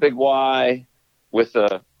 A big Y with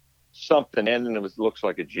a something end, and it looks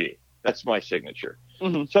like a G. That's my signature.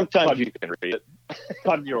 Mm-hmm. Sometimes you can read it.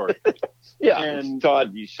 Todd Jorg. Yeah, And-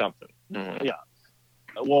 Todd, you something. Mm-hmm. Yeah.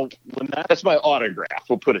 Well, That's my autograph.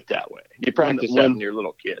 We'll put it that way. You practice that when you're a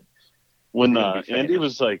little kid. when You'll be Andy famous.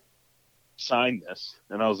 was like, sign this,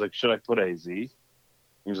 and I was like, should I put AZ? He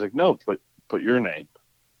was like, no, put your name.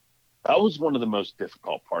 That was one of the most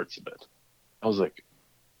difficult parts of it. I was like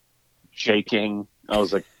shaking. I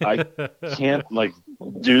was like, I can't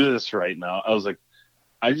do this right now. I was like,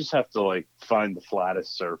 I just have to find the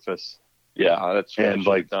flattest surface Yeah, that's what and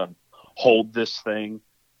I should've done. hold this thing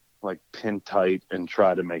pin tight and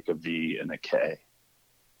try to make a V and a K.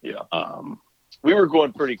 Yeah. We We were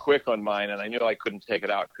going pretty quick on mine, and I knew I couldn't take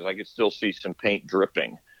it out because I could still see some paint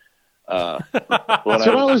dripping. When That's what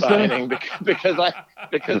I was signing because I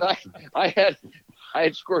I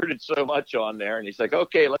had squirted so much on there, and he's like,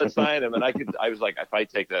 "Okay, let's sign him." And I was like, if I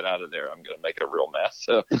take that out of there, I'm going to make a real mess.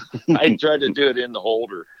 So I tried to do it in the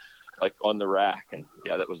holder, like on the rack, and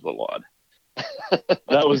yeah, that was a little odd.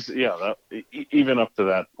 That was even up to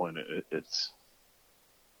that point,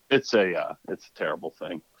 it's a terrible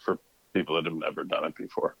thing for people that have never done it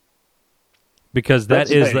before. Because that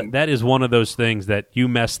is one of those things that you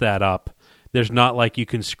mess that up. There's not like you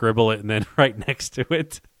can scribble it and then right next to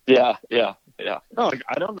it. Yeah. No, like,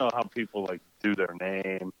 I don't know how people like do their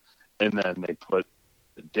name and then they put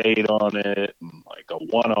the date on it and like a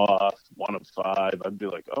 1 of 5. I'd be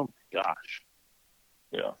like, oh my gosh.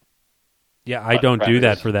 Yeah. Yeah, I don't do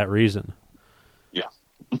that for that reason. Yeah.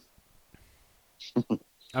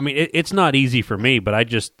 I mean, it's not easy for me, but I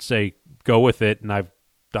just say go with it, and I've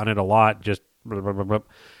done it a lot. Just blah, blah, blah, blah.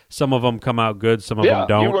 Some of them come out good, some of them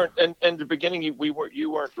don't. You weren't, and in the beginning, you weren't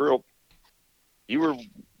real. You were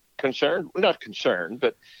concerned, not concerned,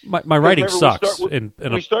 but my writing sucks.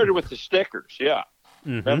 We started with the stickers, yeah.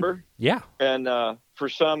 Mm-hmm. Remember? Yeah. And for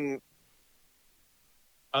some,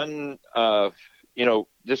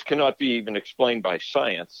 this cannot be even explained by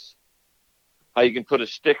science. How you can put a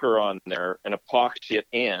sticker on there and epoxy it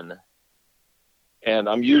in. And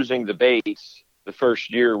I'm using the baits the first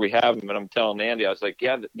year we have them, and I'm telling Andy, I was like,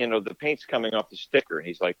 yeah, the paint's coming off the sticker. And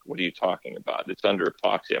he's like, what are you talking about? It's under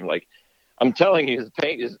epoxy. I'm like, I'm telling you, the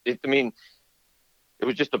paint it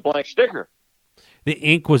was just a blank sticker. The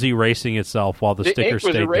ink was erasing itself while the sticker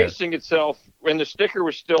stayed there. The ink was erasing itself when the sticker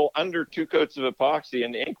was still under 2 coats of epoxy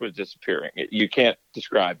and the ink was disappearing. You can't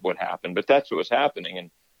describe what happened, but that's what was happening.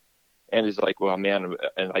 And he's like, well, man,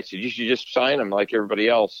 and I said, you should just sign them like everybody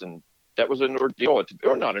else. And that was an ordeal,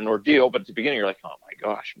 or not an ordeal, but at the beginning you're like, oh my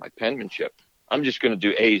gosh, my penmanship. I'm just going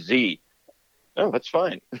to do AZ. Oh, that's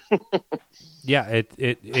fine. Yeah,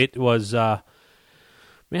 it was,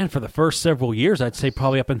 man, for the first several years, I'd say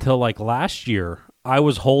probably up until like last year, I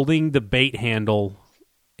was holding the bait handle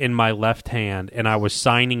in my left hand and I was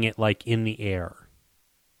signing it like in the air.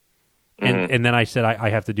 And then I said, I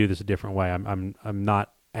have to do this a different way. I'm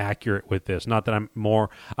not accurate with this. Not that I'm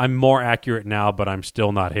more accurate now, but I'm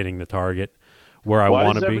still not hitting the target where I want to be.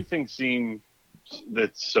 Why does everything seem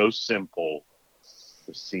that's so simple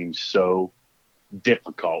seems so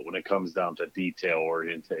difficult when it comes down to detail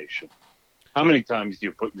orientation? How many times do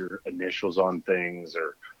you put your initials on things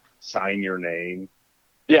or sign your name?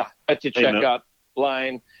 Yeah, at the checkout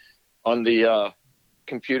line on the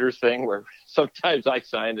computer thing where sometimes I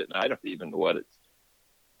signed it and I don't even know what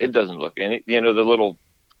it doesn't look any, the little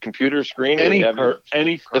computer screen.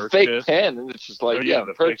 The fake pen, and it's just like,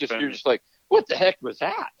 the purchase. You're just like, what the heck was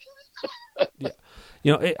that?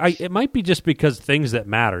 Yeah. It might be just because things that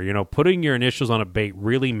matter. Putting your initials on a bait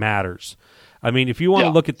really matters. I mean, if you want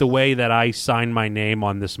to look at the way that I signed my name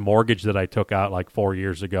on this mortgage that I took out like 4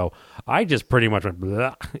 years ago, I just pretty much went,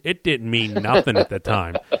 bleh. It didn't mean nothing at the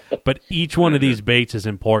time. But each one of these baits is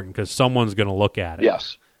important because someone's going to look at it.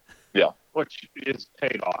 Yes. Yeah. Which is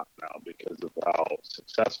paid off now because of how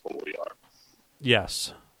successful we are.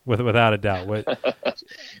 Yes, without a doubt.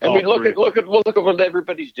 I mean, look at what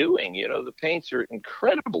everybody's doing. The paints are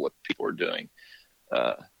incredible what people are doing.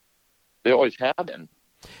 They always have been.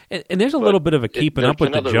 And there's a little bit of a keeping up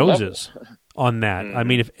with the Joneses on that. Mm-hmm. I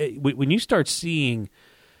mean, when you start seeing,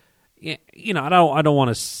 I don't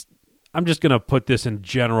want to. I'm just going to put this in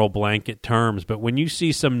general blanket terms, but when you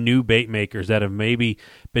see some new bait makers that have maybe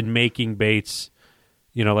been making baits,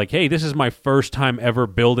 like, hey, this is my first time ever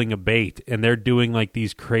building a bait, and they're doing like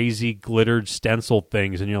these crazy glittered stencil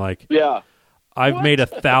things, and you're like, yeah, I've made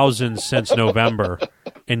 1,000 since November,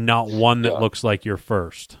 and not one that looks like your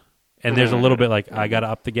first. And there's a little bit like, I got to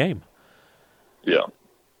up the game. Yeah.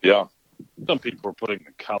 Yeah. Some people are putting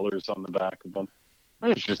the colors on the back of them.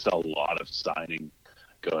 There's just a lot of signing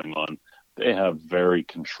going on. They have very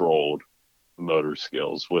controlled motor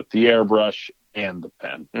skills with the airbrush and the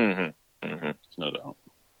pen. Mm-hmm. Mm-hmm. No doubt.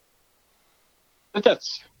 But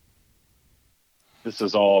this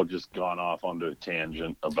has all just gone off onto a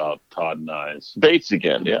tangent about Todd and I's baits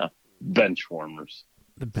again. Yeah. Bench warmers.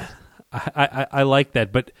 I like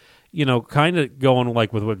that, but kind of going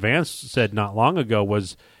like with what Vance said not long ago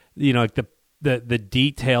was, like the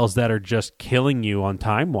details that are just killing you on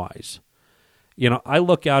time wise. I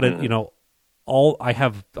look out at I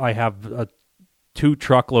have 2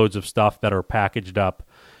 truckloads of stuff that are packaged up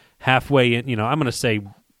halfway in. I'm going to say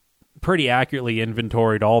pretty accurately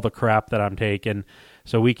inventoried all the crap that I'm taking,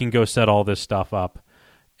 so we can go set all this stuff up.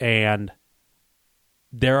 And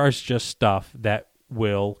there is just stuff that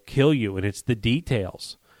will kill you, and it's the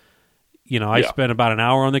details. I spent about an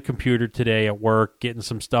hour on the computer today at work getting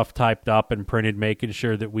some stuff typed up and printed, making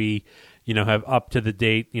sure that we, have up to the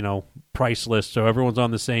date, price list, so everyone's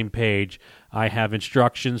on the same page. I have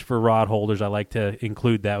instructions for rod holders. I like to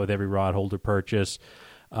include that with every rod holder purchase.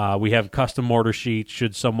 We have custom order sheets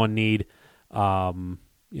should someone need,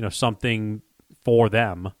 something for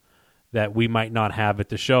them that we might not have at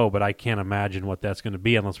the show, but I can't imagine what that's going to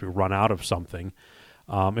be unless we run out of something.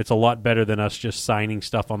 It's a lot better than us just signing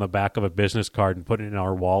stuff on the back of a business card and putting it in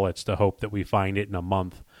our wallets to hope that we find it in a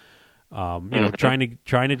month. Trying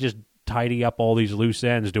to just tidy up all these loose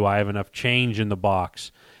ends. Do I have enough change in the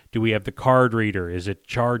box? Do we have the card reader? Is it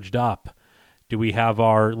charged up? Do we have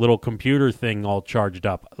our little computer thing all charged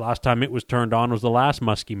up? Last time it was turned on was the last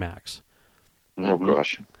Muskie Max. Oh,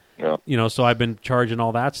 gosh. Yeah. So I've been charging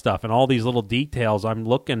all that stuff and all these little details. I'm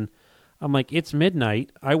like, it's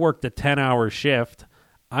midnight. I worked a 10-hour shift.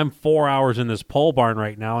 I'm 4 hours in this pole barn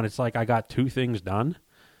right now, and it's like I got 2 things done.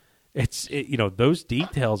 Those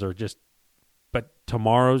details are just, but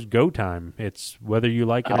tomorrow's go time. It's whether you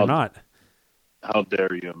like it or not. How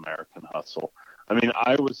dare you, American Hustle? I mean,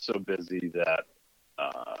 I was so busy that,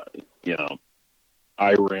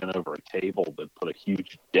 I ran over a table that put a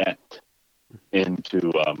huge dent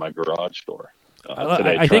into my garage door.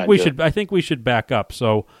 Today, I think we should back up.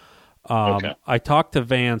 So, okay. I talked to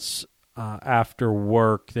Vance after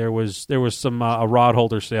work. There was some a rod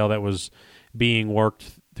holder sale that was being worked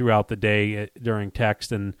throughout the day during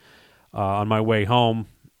text, and on my way home,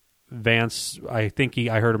 Vance, I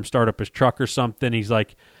heard him start up his truck or something.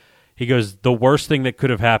 He goes, the worst thing that could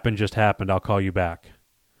have happened just happened. I'll call you back.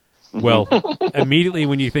 Well, immediately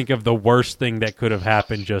when you think of the worst thing that could have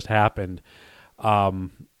happened just happened, of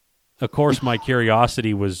course my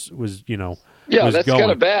curiosity was Yeah, was that's going.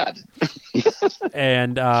 kind of bad.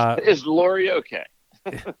 And is Lori okay?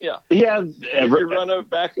 Yeah. Yeah. Did you run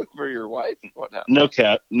back over your wife? What happened?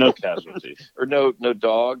 No casualties. Or no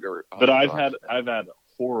dog or. But I've had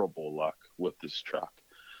horrible luck with this truck,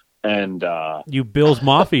 and you Bill's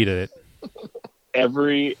Mafia did it. I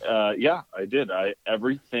did. I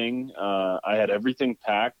had everything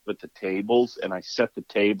packed but the tables, and I set the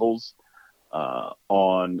tables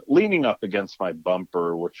on leaning up against my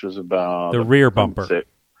bumper, which was about the rear bumper.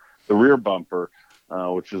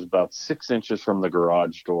 Which was about 6 inches from the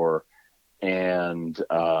garage door. And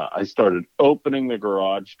I started opening the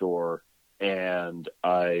garage door, and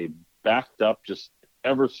I backed up just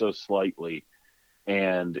ever so slightly,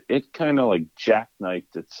 and it kind of like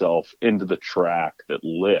jackknifed itself into the track that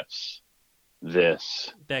lifts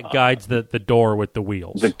this. That guides the door with the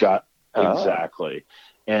wheels. Exactly.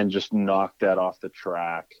 And just knocked that off the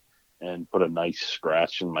track and put a nice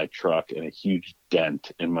scratch in my truck and a huge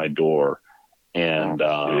dent in my door. And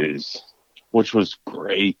which was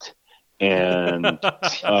great. And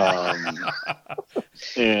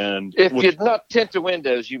if you'd not tint the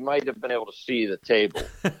windows, you might have been able to see the table.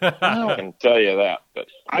 I can tell you that. But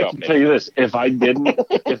I can tell you this: if I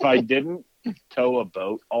didn't tow a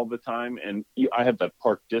boat all the time, and I have that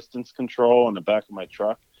park distance control on the back of my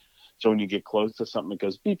truck, so when you get close to something, it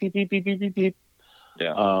goes beep beep beep beep beep beep beep.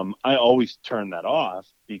 Yeah. I always turn that off.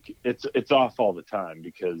 It's off all the time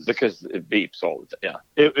because it beeps all the time.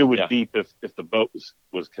 Yeah. It would beep if the boat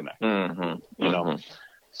was connected. Mm-hmm.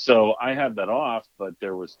 So I had that off, but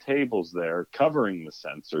there was tables there covering the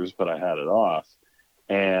sensors, but I had it off,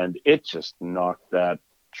 and it just knocked that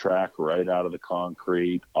track right out of the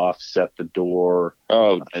concrete, offset the door.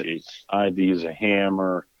 Oh, jeez. I had to use a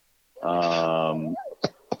hammer.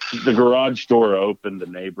 The garage door opened. The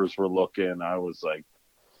neighbors were looking. I was like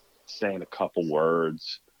saying a couple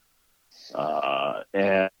words.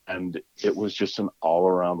 And it was just an all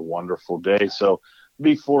around wonderful day. So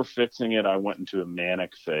before fixing it, I went into a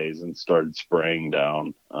manic phase and started spraying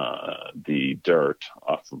down the dirt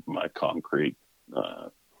off of my concrete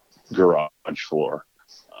garage floor,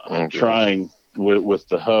 trying with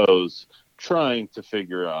the hose, trying to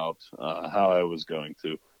figure out how I was going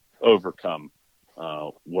to overcome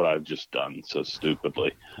what I've just done so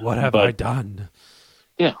stupidly. What have I done?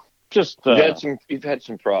 Yeah, just you've had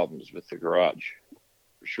some problems with the garage,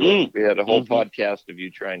 for sure. We had a whole podcast of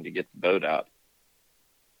you trying to get the boat out.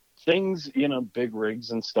 Things, big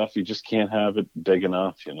rigs and stuff, you just can't have it big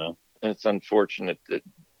enough, And it's unfortunate that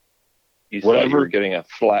you thought you were getting a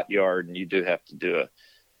flat yard, and you do have to do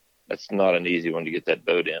that's not an easy one to get that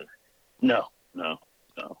boat in. No.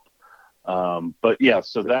 But yeah,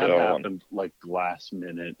 so that happened like last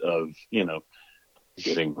minute of,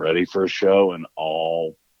 getting ready for a show, and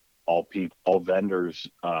all vendors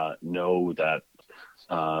know that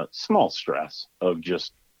small stress of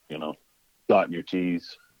just, dotting your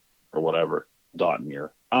T's or whatever, dotting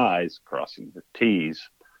your I's, crossing your T's.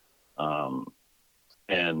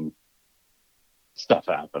 And stuff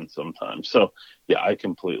happens sometimes. So yeah, I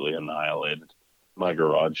completely annihilated my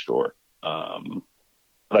garage door.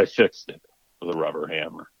 But I fixed it with a rubber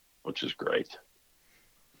hammer, which is great.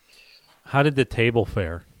 How did the table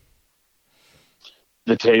fare?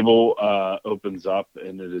 The table opens up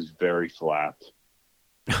and it is very flat.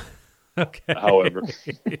 Okay. However,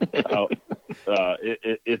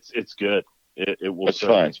 it's good. It will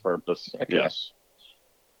serve its purpose. Okay. Yes.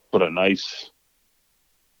 Put a nice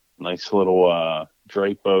little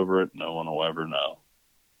drape over it. No one will ever know.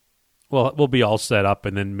 Well, it will be all set up,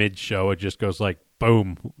 and then mid-show it just goes like,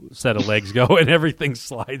 boom, set of legs go, and everything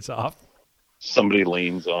slides off. Somebody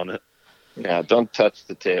leans on it. Yeah, don't touch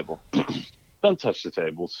the table. Don't touch the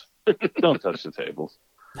tables. Don't touch the tables.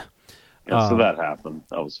 Yeah, so that happened.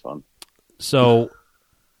 That was fun. So,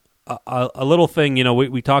 a little thing,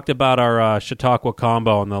 we talked about our Chautauqua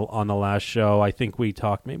combo on the last show. I think we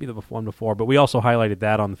talked maybe the one before, but we also highlighted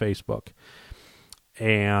that on Facebook.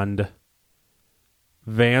 And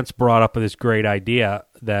Vance brought up this great idea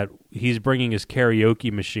that he's bringing his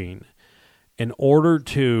karaoke machine. In order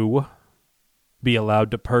to be allowed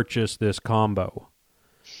to purchase this combo,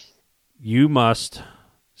 you must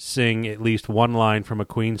sing at least one line from a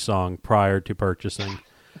Queen song prior to purchasing.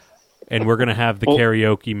 And we're going to have the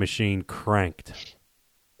karaoke machine cranked.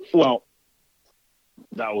 Well,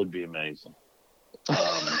 that would be amazing.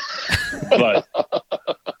 But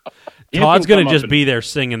Todd's going to just be there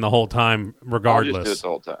singing the whole time regardless. I'll just do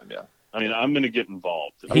it the whole time, yeah. I mean, I'm going to get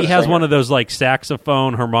involved. He has one of those like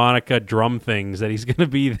saxophone, harmonica, drum things that he's going to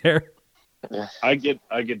be there. Yeah. I get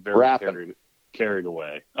very carried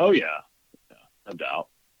away. Oh yeah, no doubt.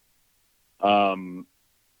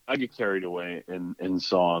 I get carried away in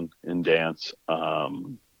song and dance,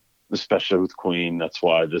 especially with Queen. That's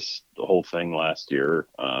why the whole thing last year,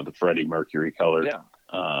 the Freddie Mercury color,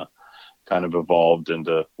 kind of evolved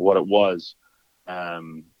into what it was.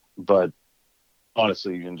 But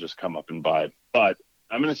honestly, you can just come up and buy it. But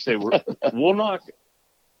I'm going to say we'll knock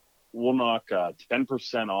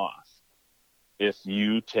 10% off if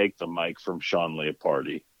you take the mic from Sean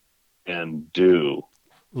Leopardi and do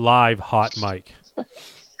live hot mic.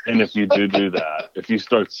 And if you do that, if you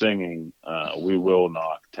start singing, we will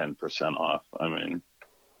knock 10% off. I mean,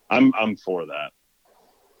 I'm for that,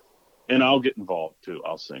 and I'll get involved too.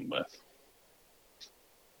 I'll sing with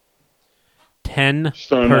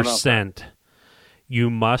 10%. You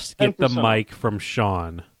must get 10%. the mic from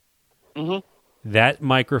Sean. Mm-hmm. That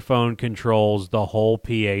microphone controls the whole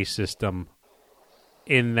PA system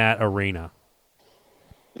in that arena.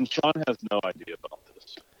 And Sean has no idea about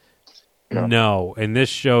this. Yeah. No, and this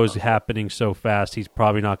show is happening so fast, he's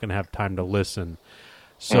probably not going to have time to listen.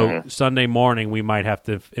 So Sunday morning, we might have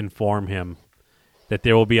to inform him that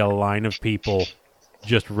there will be a line of people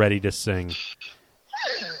just ready to sing.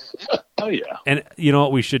 Oh, yeah. And you know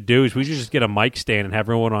what we should do is we should just get a mic stand and have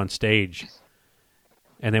everyone on stage,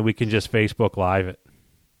 and then we can just Facebook Live it.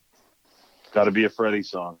 Got to be a Freddie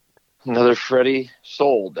song. Another Freddie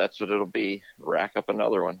sold. That's what it'll be. Rack up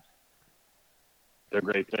another one. They're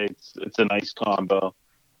great. It's a nice combo.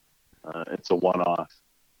 It's a one-off.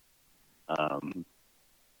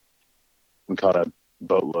 We caught a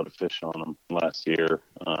boatload of fish on them last year,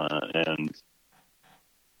 and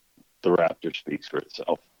the Raptor speaks for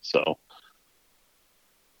itself. So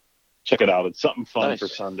check it out. It's something fun for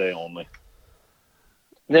Sunday only.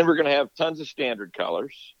 And then we're going to have tons of standard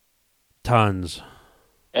colors. Tons.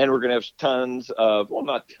 And we're going to have tons of, well,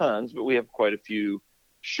 not tons, but we have quite a few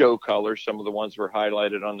show colors. Some of the ones were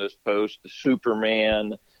highlighted on this post. The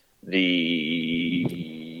Superman, the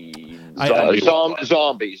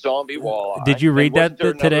zombie walleye. Did you read that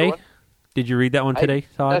today? Did you read that one today,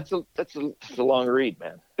 Todd? That's a long read,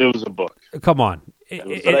 man. It was a book. Come on.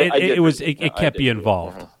 It kept you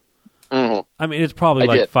involved. Mm-hmm. Mm-hmm. I mean, it's probably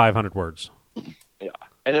like 500 words. Yeah.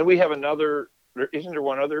 And then we have another, isn't there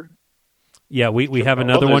one other? Yeah, we have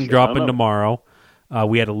another one dropping tomorrow.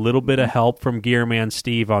 We had a little bit of help from Gearman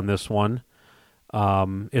Steve on this one.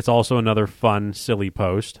 It's also another fun, silly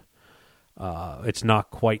post. It's not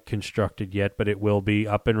quite constructed yet, but it will be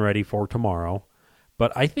up and ready for tomorrow.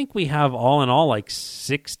 But I think we have all in all like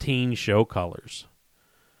 16 show colors.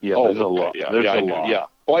 Yeah, there's a lot. Yeah, there's a lot. Yeah.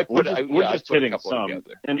 Well, we're just hitting some.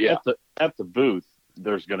 And at the booth,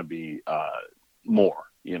 there's going to be more.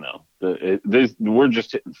 You know, we're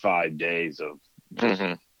just hitting 5 days of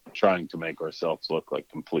trying to make ourselves look like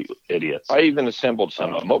complete idiots. I even assembled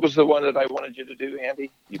some of them. What was the one that I wanted you to do,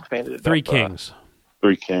 Andy? You painted it. Three Kings.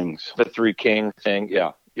 Three Kings. The Three King thing.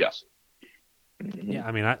 Yeah. Yes. Yeah.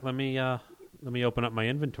 I mean, let me open up my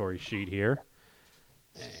inventory sheet here.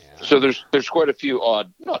 So there's quite a few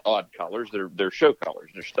not odd colors. They're show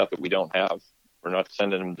colors. There's stuff that we don't have We're not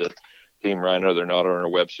sending them to Team Rhino. They're not on our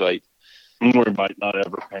website. We might not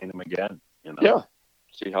ever paint them again. Yeah.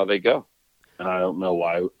 See how they go. And I don't know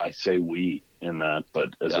why I say we in that, but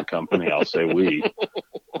as a company, I'll say we.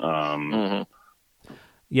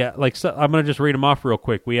 Yeah, so I'm going to just read them off real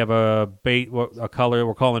quick. We have a color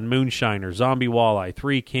we're calling Moonshiner, Zombie Walleye,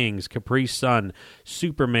 Three Kings, Capri Sun,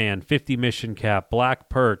 Superman, 50 Mission Cap, Black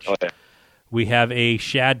Perch. Oh, yeah. We have a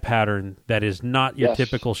shad pattern that is not your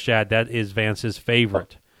typical shad. That is Vance's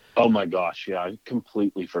favorite. Oh my gosh, yeah, I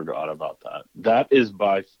completely forgot about that.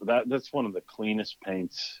 That's one of the cleanest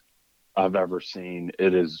paints I've ever seen.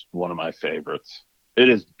 It is one of my favorites. It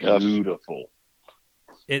is beautiful.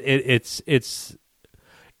 It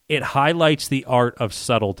highlights the art of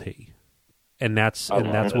subtlety, and that's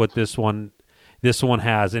what this one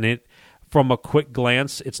has. And it, from a quick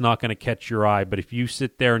glance, it's not going to catch your eye, but if you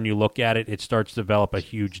sit there and you look at it, it starts to develop a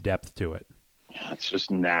huge depth to it. Yeah, it's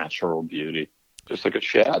just natural beauty. Just like a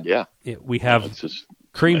shad, yeah. We have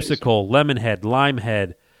creamsicle, lemon head, lime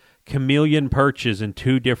head, chameleon perches in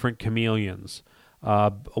two different chameleons.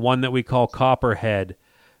 One that we call copperhead.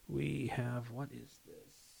 We have, what is this?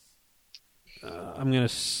 I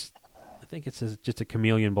think it says just a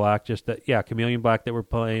chameleon black. Chameleon black that we're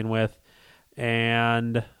playing with.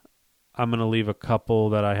 And I'm going to leave a couple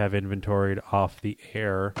that I have inventoried off the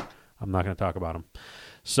air. I'm not going to talk about them.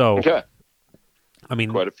 So, okay. I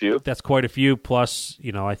mean, quite a few. That's quite a few. Plus,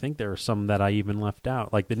 I think there are some that I even left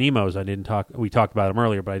out, like the Nemos. We talked about them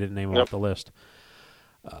earlier, but I didn't name them off the list.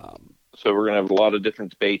 So we're going to have a lot of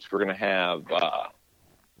different baits. We're going to have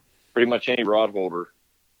pretty much any rod holder,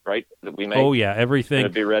 right? That we make. Oh yeah, everything.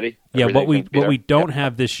 Going to be ready. Yeah, what we don't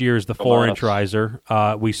have this year is the 4-inch riser.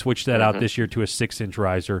 We switched that out this year to a 6-inch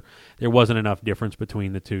riser. There wasn't enough difference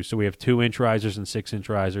between the two, so we have 2-inch risers and 6-inch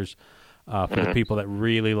risers. For the people that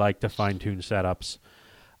really like to fine-tune setups.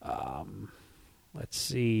 Let's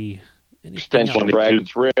see. Extension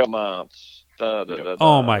brackets, rail mounts.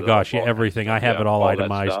 Oh, my gosh. Yeah, everything. I have it all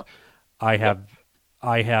itemized. I have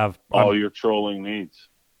all your trolling needs.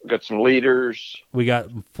 We got some leaders. We got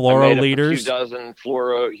fluoro leaders. A few dozen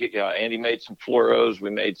fluoro. Yeah, Andy made some fluoros. We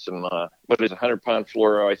made some, 100-pound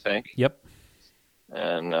fluoro, I think. Yep.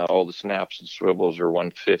 And all the snaps and swivels are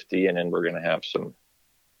 150, and then we're going to have some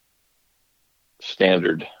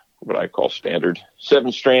standard, what I call standard,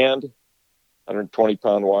 7-strand,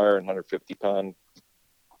 120-pound wire and 150-pound.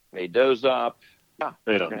 Made those up. Yeah,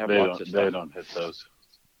 they don't hit those.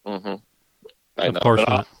 Mm-hmm. Of course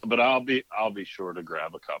not. But I'll be sure to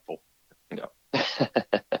grab a couple. No.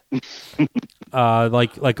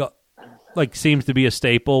 Like seems to be a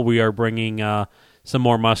staple. We are bringing some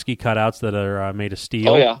more musky cutouts that are made of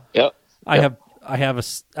steel. Oh yeah, yep. I have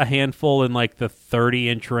a handful in like the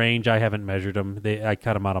 30-inch range. I haven't measured them. I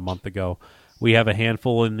cut them out a month ago. We have a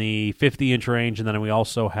handful in the 50-inch range, and then we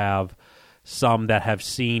also have some that have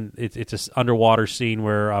seen it's an underwater scene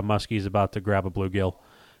where a muskie is about to grab a bluegill.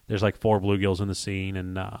 There's like 4 bluegills in the scene,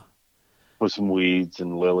 and with some weeds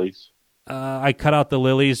and lilies. I cut out the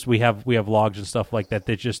lilies. We have logs and stuff like that.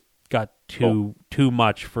 They just got too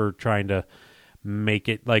much for trying to make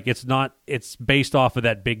it like it's based off of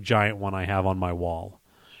that big giant one I have on my wall.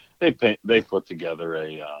 They put together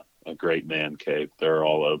a great man cave. They're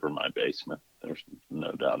all over my basement. There's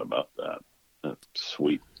no doubt about that. That's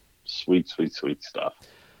sweet stuff.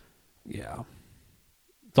 Yeah,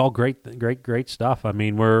 it's all great stuff. I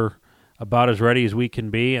mean, we're about as ready as we can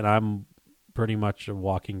be, and I'm pretty much a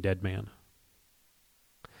walking dead man.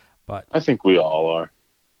 But I think we all are.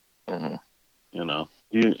 Mm-hmm.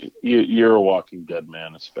 You're a walking dead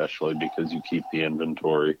man, especially because you keep the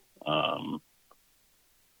inventory.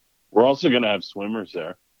 We're also going to have swimmers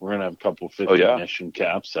there. We're going to have a couple 50 mission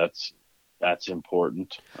caps. That's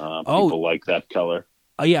important. People like that color.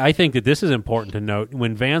 Yeah, I think that this is important to note.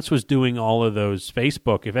 When Vance was doing all of those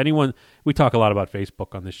Facebook, if anyone, we talk a lot about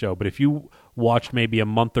Facebook on the show, but if you watched maybe a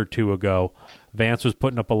month or two ago, Vance was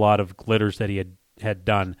putting up a lot of glitters that he had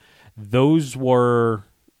done. Those were,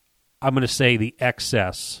 I'm going to say, the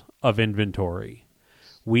excess of inventory.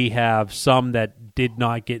 We have some that did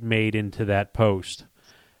not get made into that post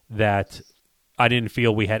that I didn't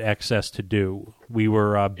feel we had excess to do. We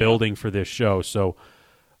were building for this show, so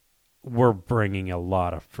we're bringing a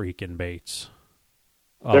lot of freaking baits.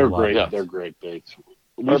 They're great. Yeah. They're great baits.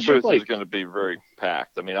 Our booth is going to be very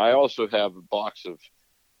packed. I mean, I also have a box of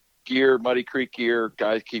gear, Muddy Creek gear.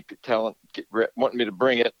 Guys keep wanting me to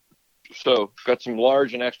bring it. So got some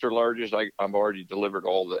large and extra larges. I've already delivered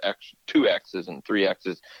all the 2Xs and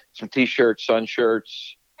 3Xs. Some T-shirts, sun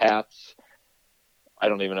shirts, hats. I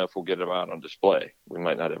don't even know if we'll get them out on display. We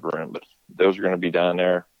might not have room, but those are going to be down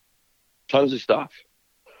there. Tons of stuff.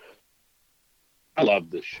 I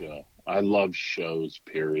love this show. I love shows,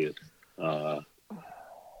 period.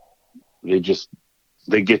 They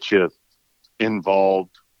get you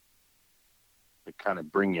involved. They kind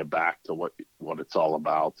of bring you back to what it's all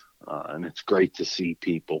about. And it's great to see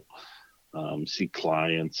people, see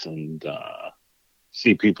clients, and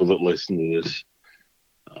see people that listen to this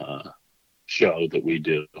show that we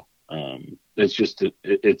do. It's just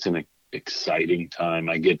it's an exciting time.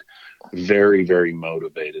 I get very, very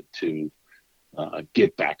motivated to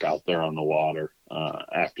get back out there on the water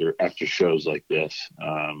after shows like this,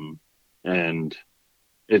 and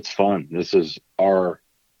it's fun. This is our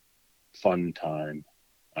fun time,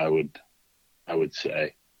 I would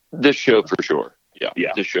say. This show for sure.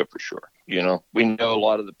 Yeah. This show for sure. You know, we know a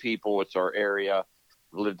lot of the people. It's our area.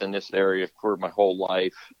 I've lived in this area for my whole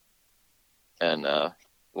life, and a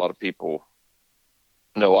lot of people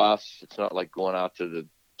know us. It's not like going out to the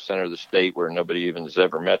center of the state where nobody even has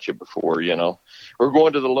ever met you before. You know, we're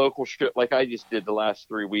going to the local show. Like I just did the last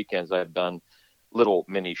 3 weekends. I've done little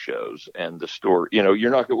mini shows, and the story. You know, we're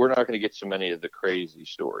not going to get so many of the crazy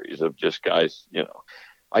stories of just guys. You know,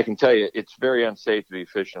 I can tell you it's very unsafe to be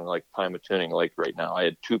fishing like Pymatuning Lake right now. I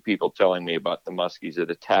had 2 people telling me about the muskies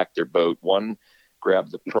that attacked their boat. One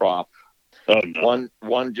grabbed the prop. Oh, no.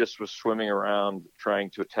 One just was swimming around trying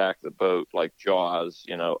to attack the boat like Jaws.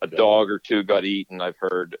 You know, a dog or 2 got eaten. I've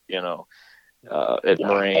heard. You know, at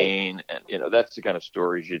Moraine, and you know that's the kind of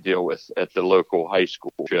stories you deal with at the local high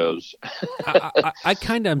school shows. I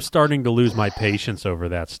kind of am starting to lose my patience over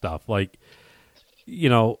that stuff. Like, you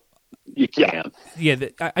know, you can't. Yeah,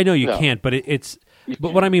 I know you can't, but it's.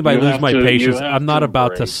 But what I mean by lose my patience, I'm not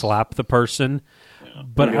about to slap the person,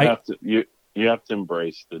 but you have to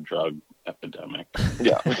embrace the drug epidemic.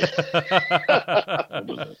 Yeah.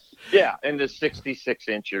 Yeah, and the 66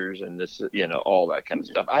 inchers and this, you know, all that kind of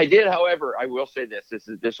stuff. I did, however, I will say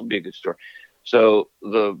this will be a good story. So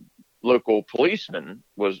the local policeman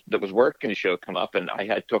that was working the show come up, and I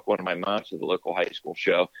had took one of my moms to the local high school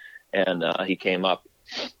show, and he came up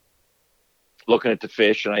looking at the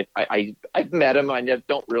fish, and I've met him. I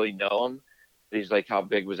don't really know him. He's like, how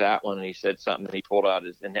big was that one? And he said something, and he pulled out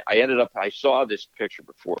and I saw this picture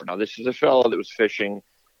before. Now, this is a fellow that was fishing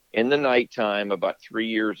in the nighttime about 3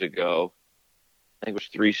 years ago. I think it was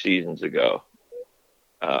 3 seasons ago.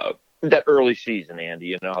 That early season, Andy,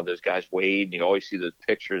 you know how those guys wade, and you always see those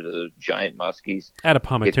pictures of those giant muskies. Out of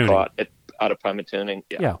Pymatuning. Out of Pymatuning.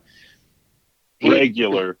 Yeah.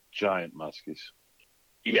 Regular giant muskies.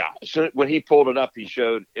 Yeah. So when he pulled it up, as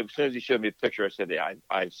soon as he showed me a picture, I said, yeah,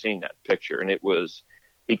 I've seen that picture. And it was,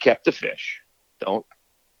 he kept the fish. Don't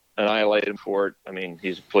annihilate him for it. I mean,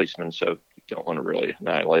 he's a policeman, so you don't want to really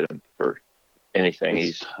annihilate him for anything.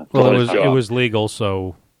 It was legal,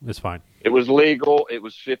 so it's fine. It was legal. It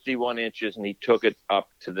was 51 inches, and he took it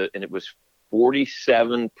up and it was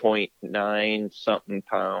 47.9 something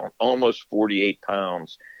pounds, almost 48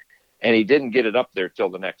 pounds. And he didn't get it up there till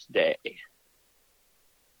the next day.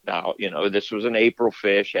 Now, you know, this was an April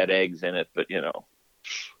fish, had eggs in it, but, you know,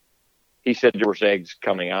 he said there was eggs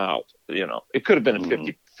coming out. You know, it could have been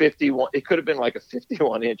a 51. It could have been like a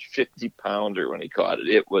 51 inch, 50 pounder when he caught it.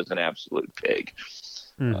 It was an absolute pig.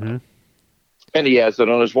 Mm-hmm. And he has it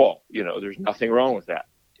on his wall. You know, there's nothing wrong with that.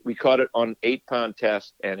 We caught it on 8-pound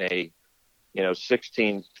test and a,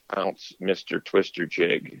 16-ounce Mr. Twister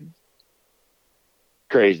jig.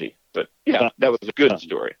 Crazy. But, yeah, that was a good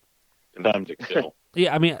story. Time to kill.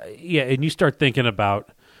 Yeah, I mean, and you start thinking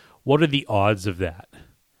about what are the odds of that?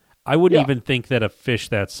 I wouldn't even think that a fish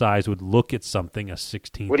that size would look at something a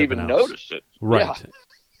 16th would of even an ounce. Notice it. Right. Yeah.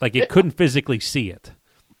 Like it couldn't physically see it.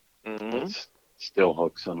 Mm-hmm. It's still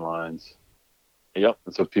hooks and lines. Yep.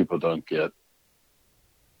 That's what people don't get.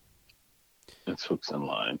 It's hooks and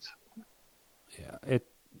lines.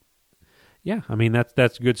 Yeah, I mean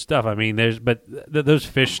that's good stuff. I mean those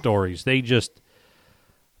fish stories, they just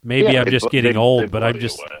maybe I'm just getting old, but I'm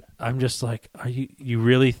just like, are you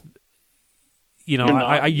really? You know,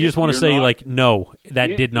 I just want to say like, no,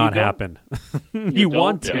 that did not happen. You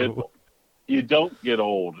want to. You don't get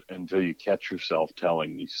old until you catch yourself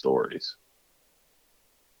telling these stories.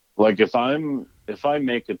 Like if I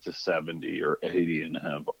make it to 70 or 80 and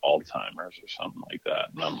have Alzheimer's or something like that,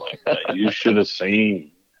 and I'm like, you should have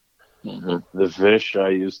seen the fish I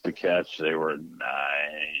used to catch. They were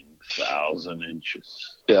 9,000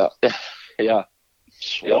 inches. Yeah. Yeah.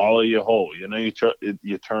 Swallow you whole. You know, you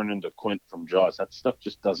turn into Quint from Jaws. That stuff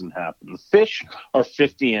just doesn't happen. The fish are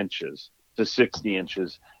 50 inches to 60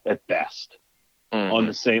 inches at best on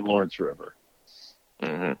the St. Lawrence River.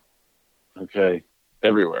 Mm-hmm. Okay.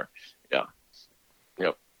 Everywhere. Yeah.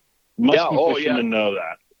 Yep. Musky fishermen know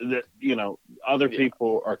that, you know, other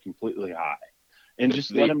people are completely high. and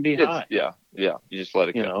just let them be high. Yeah. You just let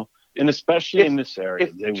it go. You know, and especially in this area,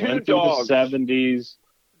 they went through the 70s.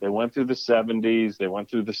 They went through the 70s. They went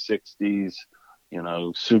through the 60s. You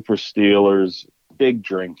know, super Steelers, big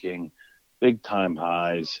drinking, big time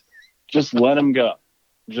highs. Just let them go.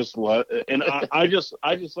 I just let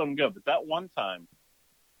them go. But that one time,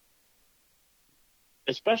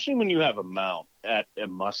 especially when you have a mount at a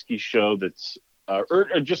muskie show that's or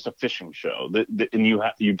just a fishing show and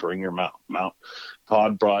you bring your mount.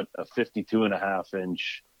 Todd brought a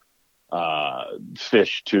 52.5-inch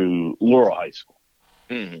fish to Laurel High School.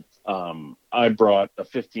 Mm-hmm. I brought a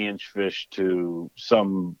 50-inch fish to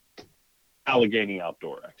some Allegheny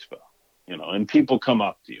Outdoor Expo, you know, and people come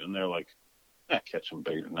up to you and they're like, "I catch them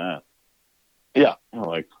bigger than that." Yeah, I'm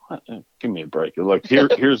like, what? Give me a break. Like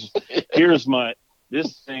here's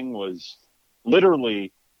this thing was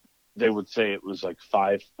literally, they would say it was like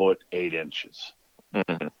 5 foot 8 inches,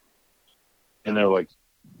 mm-hmm. and they're like,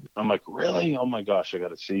 I'm like, really? Oh my gosh, I got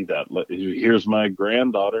to see that. Here's my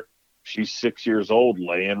granddaughter. She's 6 years old,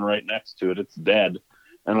 laying right next to it. It's dead.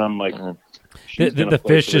 And I'm like, the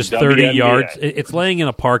fish is 30 yards. It's laying in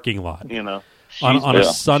a parking lot. You know, on a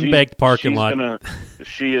sun-baked parking lot.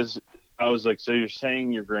 I was like, so you're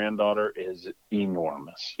saying your granddaughter is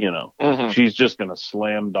enormous, you know? Mm-hmm. She's just going to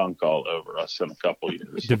slam dunk all over us in a couple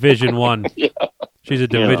years. Division I. Yeah. She's a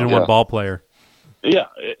Division I ball player. Yeah,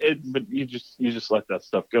 but you just let that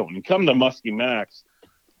stuff go. When you come to Muskie Max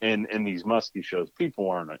and these muskie shows, people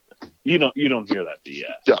aren't. You don't hear that BS.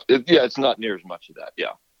 Yeah, it's not near as much of that.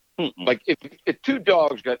 Yeah, like if 2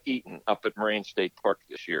 dogs got eaten up at Moraine State Park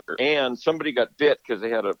this year, and somebody got bit because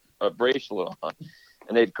they had a bracelet on,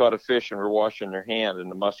 and they'd caught a fish and were washing their hand,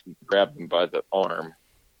 and the muskie grabbed them by the arm.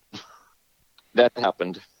 That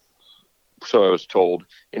happened. So I was told.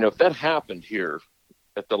 You know, if that happened here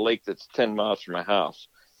at the lake that's 10 miles from my house,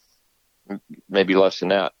 maybe less than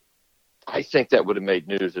that, I think that would have made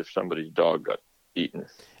news if somebody's dog got eaten.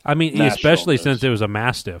 I mean, especially since it was a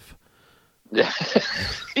Mastiff. Yeah.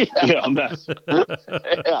 Yeah, a Mastiff.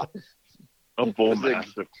 Yeah. A bull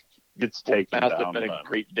Mastiff gets taken down. And a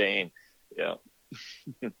Great Dane. Yeah.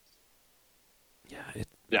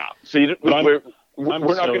 Yeah. So we're not so going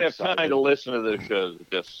to have excited. time to listen to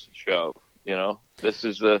this show. You know, this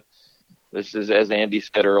is as Andy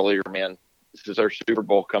said earlier, man. This is our Super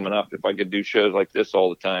Bowl coming up. If I could do shows like this all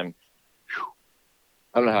the time,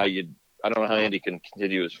 I don't know how Andy can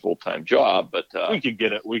continue his full-time job, but we could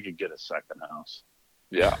get a second house.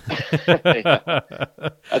 Yeah. Yeah.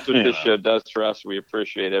 That's what this show does for us. We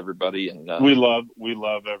appreciate everybody, and we love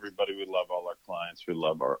everybody. We love all our clients. We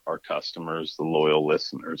love our customers, the loyal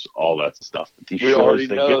listeners, all that stuff. But these shows,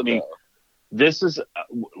 they get me. This is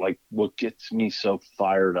like what gets me so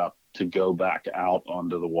fired up to go back out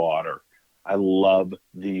onto the water. I love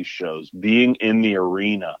these shows, being in the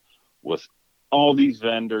arena with all these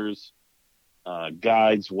vendors,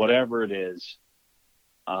 guides, whatever it is.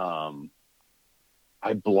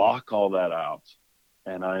 I block all that out,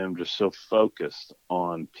 and I am just so focused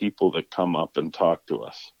on people that come up and talk to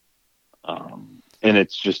us. And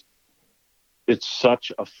it's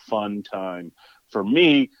such a fun time for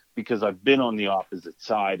me because I've been on the opposite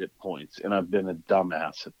side at points, and I've been a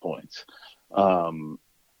dumbass at points.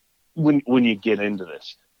 When you get into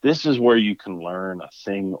this is where you can learn a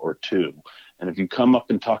thing or two. And if you come up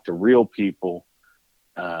and talk to real people,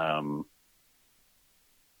 I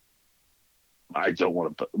don't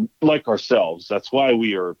want to, like ourselves. That's why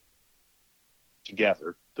we are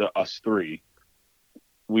together, us three.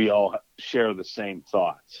 We all share the same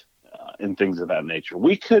thoughts and things of that nature.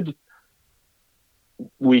 We could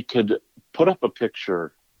put up a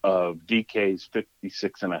picture of DK's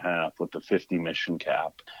 56.5 with the 50 mission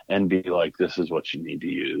cap and be like, this is what you need to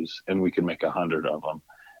use. And we can make 100 of them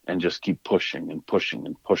and just keep pushing and pushing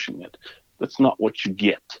and pushing it. That's not what you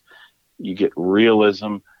get. You get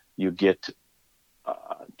realism. You get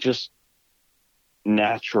just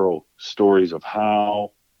natural stories of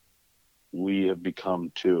how we have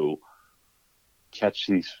become to catch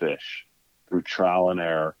these fish through trial and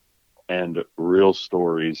error and real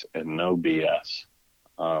stories and no BS.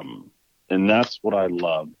 And that's what I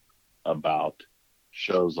love about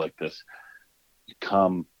shows like this. You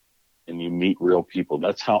come and you meet real people.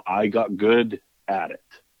 That's how I got good at it.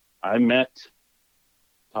 I met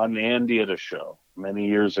Todd and Andy at a show many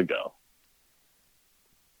years ago,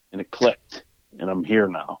 and it clicked, and I'm here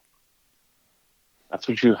now. That's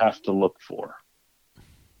what you have to look for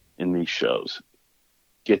in these shows.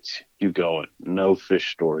 Gets you going. No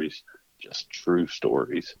fish stories, just true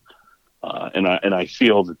stories. And I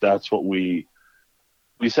feel that that's what we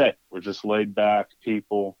say. We're just laid back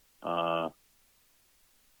people.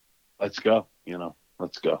 Let's go.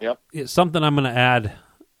 let's go. Yep. It's something I'm going to add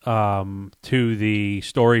to the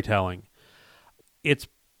storytelling. It's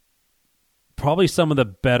probably some of the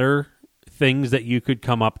better things that you could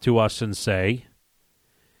come up to us and say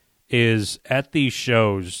is at these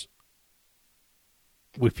shows,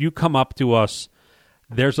 if you come up to us,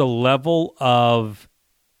 there's a level of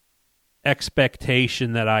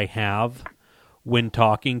expectation that I have when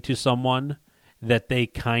talking to someone that they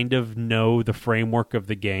kind of know the framework of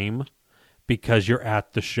the game because you're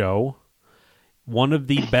at the show. One of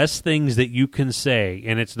the best things that you can say,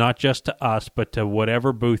 and it's not just to us, but to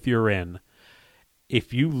whatever booth you're in,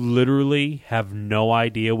 if you literally have no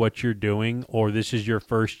idea what you're doing, or this is your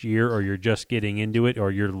first year, or you're just getting into it,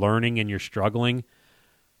 or you're learning and you're struggling,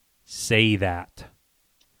 say that.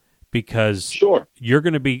 Because Sure. You're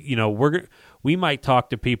going to be, we might talk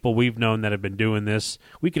to people we've known that have been doing this.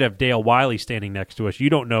 We could have Dale Wiley standing next to us. You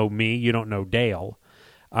don't know me. You don't know Dale.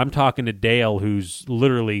 I'm talking to Dale, who's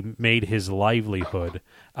literally made his livelihood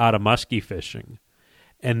out of muskie fishing.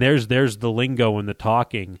 And there's the lingo and the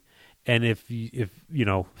talking. And if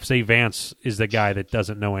say Vance is the guy that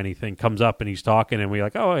doesn't know anything, comes up and he's talking and we're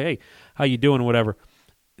like, oh, hey, how you doing, whatever.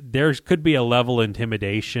 There could be a level of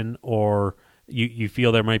intimidation or you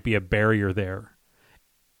feel there might be a barrier there.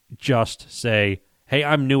 Just say, hey,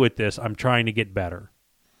 I'm new at this. I'm trying to get better.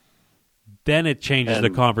 Then it changes the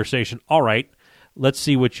conversation. All right, let's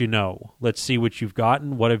see what you know. Let's see what you've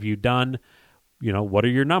gotten. What have you done? What are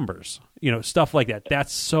your numbers? Stuff like that.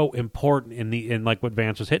 That's so important in like what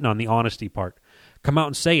Vance was hitting on, the honesty part. Come out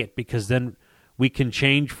and say it, because then we can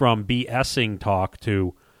change from BSing talk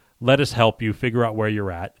to let us help you figure out where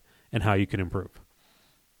you're at and how you can improve.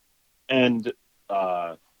 And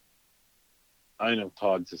I know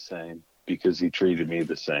Todd's the same because he treated me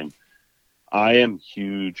the same. I am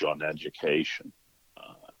huge on education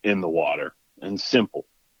in the water, and simple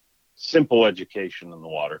education in the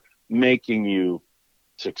water, making you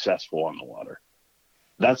successful on the water.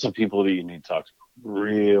 That's the people that you need to talk to.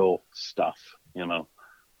 Real stuff,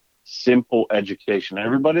 simple education.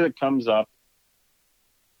 Everybody that comes up,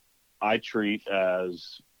 I treat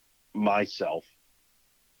as myself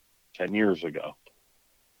 10 years ago.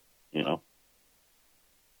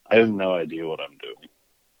 I have no idea what I'm doing.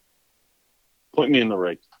 Put me in the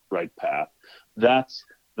right path. That's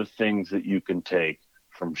the things that you can take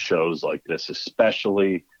from shows like this,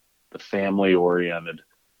 especially the family-oriented,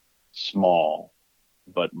 small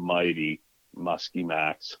but mighty Muskie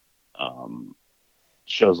Max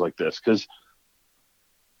shows like this, because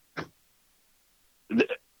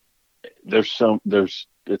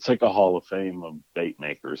it's like a hall of fame of bait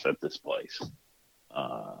makers at this place,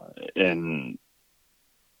 and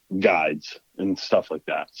guides and stuff like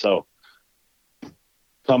that. So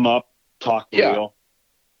come up, talk real.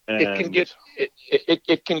 It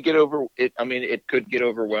can get over it. I mean, it could get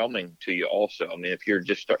overwhelming to you also. I mean, if you're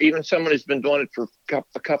just even someone who's been doing it for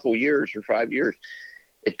a couple years or 5 years,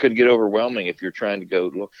 it could get overwhelming if you're trying to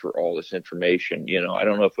go look for all this information. I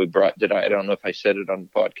don't know if I don't know if I said it on the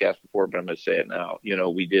podcast before, but I'm going to say it now.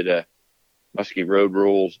 We did a Muskie Road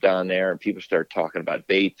Rules down there, and people started talking about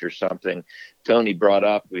baits or something. Tony brought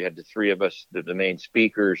up, we had the three of us, the main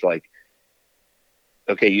speakers, like,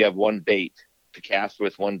 okay, you have one bait to cast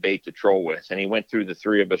with, one bait to troll with. And he went through the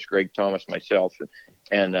three of us, Greg Thomas, myself,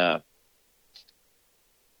 and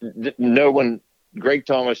no one, Greg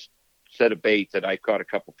Thomas said a bait that I caught a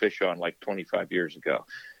couple fish on like 25 years ago.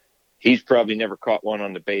 He's probably never caught one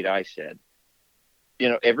on the bait I said.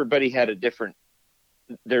 Everybody had a different,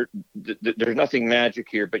 there's nothing magic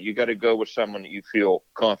here, but you got to go with someone that you feel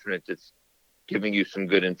confident that's giving you some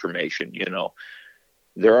good information.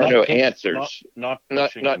 There are no answers. Not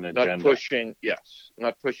pushing an agenda.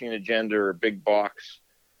 Not pushing an agenda or a big box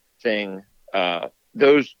thing.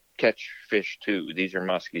 Those catch fish too. These are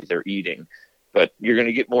muskies. They're eating, but you're going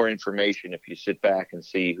to get more information if you sit back and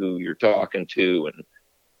see who you're talking to,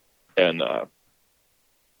 and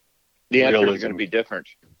the answers are going to be different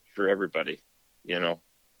for everybody.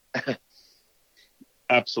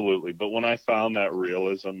 Absolutely. But when I found that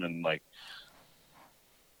realism and like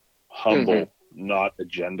humble, not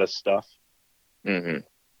agenda stuff, that's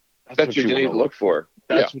what you need to look for.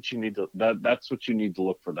 That's what you need to. That's what you need to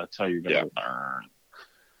look for. That's how you're going to learn.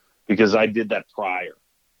 Because I did that prior.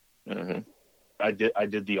 I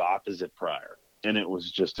did the opposite prior, and it was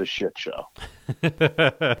just a shit show.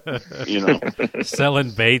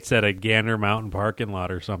 Selling baits at a Gander Mountain parking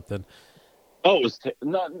lot or something. Oh, it was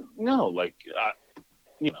no, like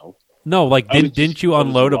No, like didn't you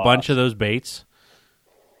unload a bunch of those baits?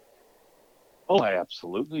 Oh, I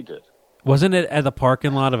absolutely did. Wasn't it at the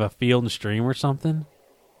parking lot of a Field and Stream or something?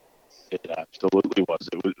 It absolutely was.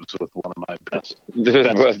 It was with one of my best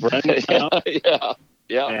friends now,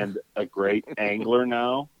 yeah, and a great angler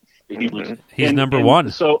now. He's number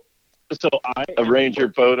one. So I a Ranger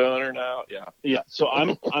boat owner now. Yeah. So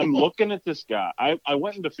I'm looking at this guy. I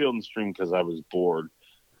went into Field and Stream because I was bored.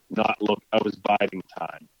 I was biding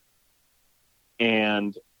time,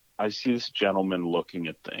 and I see this gentleman looking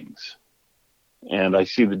at things, and I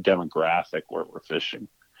see the demographic where we're fishing,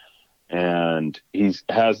 and he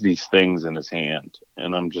has these things in his hand,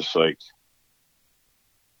 and I'm just like,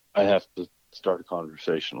 I have to start a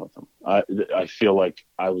conversation with him. I feel like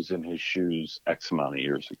I was in his shoes X amount of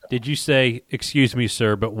years ago. Did you say, "Excuse me,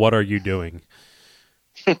 sir, but what are you doing?"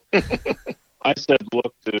 I said,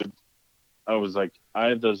 "Look, dude," I was like, "I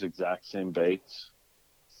have those exact same baits.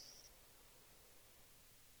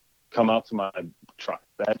 Come out to my truck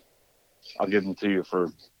bed. I'll give them to you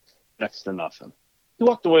for next to nothing." He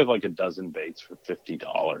walked away with like a dozen baits for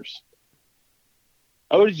 $50.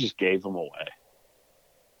 I would have just gave them away.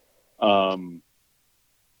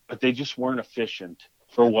 But they just weren't efficient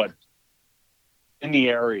for what in the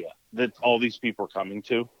area that all these people are coming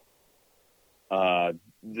to.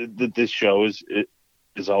 This show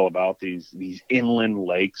is all about these inland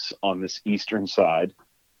lakes on this eastern side,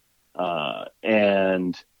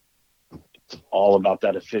 and it's all about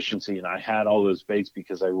that efficiency. And I had all those baits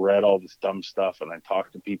because I read all this dumb stuff, and I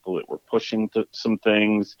talked to people that were pushing some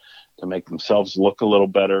things to make themselves look a little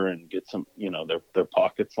better and get some, their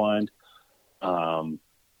pockets lined.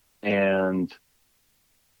 And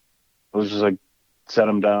I was just like, set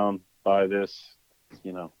them down, buy this.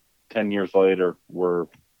 10 years later, we're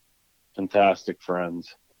fantastic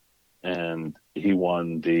friends, and he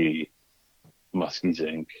won the Muskies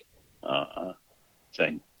Inc.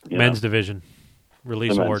 Thing. Men's division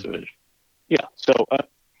release award. Division. Yeah. So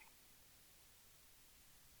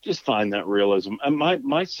just find that realism. And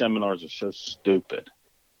my seminars are so stupid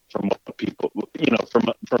from what people, from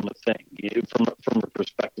a thing, from a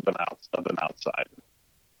perspective of an outsider.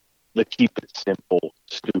 The keep it simple,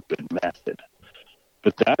 stupid method.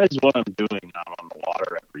 But that is what I'm doing out on the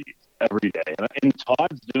water every day, and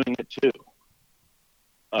Todd's doing it too.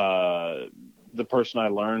 The person I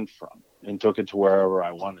learned from and took it to wherever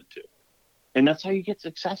I wanted to, and that's how you get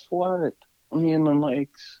successful at it. In the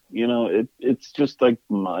lakes, it's just like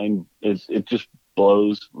mind. It just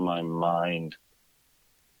blows my mind,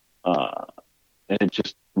 and it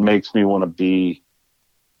just makes me want to be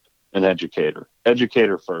an educator.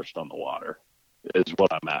 Educator first on the water is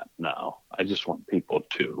what I'm at now. I just want people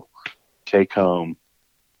to take home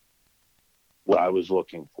what I was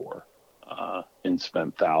looking for, and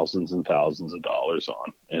spend thousands and thousands of dollars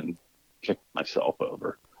on and kick myself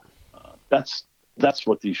over. That's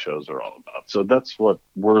what these shows are all about. So that's what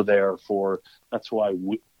we're there for. That's why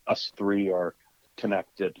us three are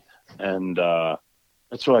connected. And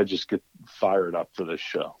that's why I just get fired up for this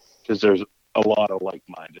show, because there's a lot of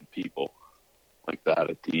like-minded people like that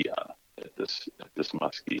at this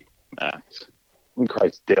Muskie Max. And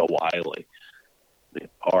Christ, Dale Wiley, the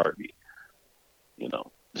party.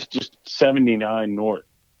 It's just 79 north.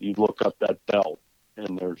 You look up that belt,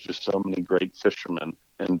 and there's just so many great fishermen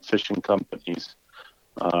and fishing companies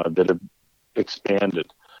that have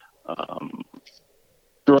expanded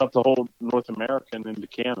throughout the whole North America and into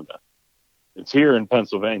Canada. It's here in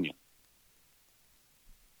Pennsylvania.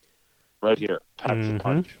 Right here. Packs a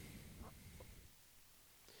punch.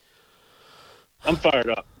 I'm fired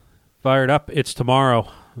up. Fired up. It's tomorrow.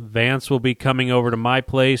 Vance will be coming over to my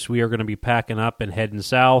place. We are going to be packing up and heading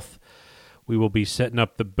south. We will be setting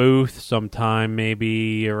up the booth sometime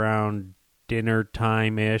maybe around dinner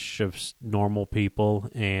time-ish of normal people,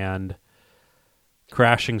 and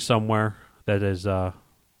crashing somewhere that is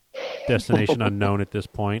destination unknown at this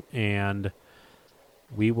point. And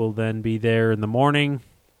we will then be there in the morning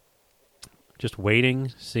just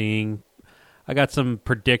waiting, seeing. I got some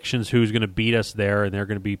predictions who's going to beat us there, and there are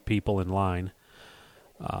going to be people in line.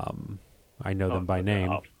 I know them by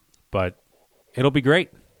name, but it'll be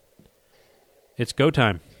great. It's go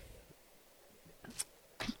time.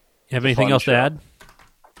 You have anything else to add?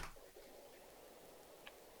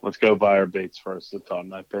 Let's go buy our baits first. That Todd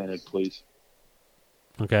and I painted, please.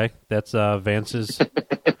 Okay, that's Vance's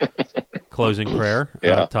closing prayer.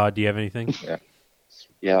 Yeah. Todd, do you have anything?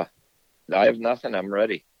 Yeah. I have nothing. I'm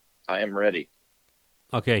ready. I am ready.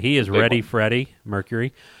 Okay, he is ready, Freddie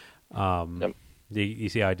Mercury. Yep. You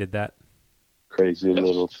see how I did that? Crazy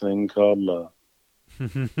little thing called love.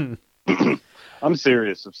 I'm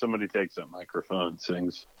serious. If somebody takes that microphone and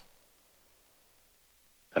sings,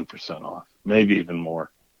 10% off. Maybe even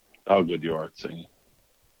more. How good you are at singing.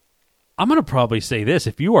 I'm going to probably say this.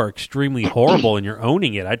 If you are extremely horrible and you're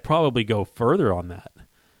owning it, I'd probably go further on that.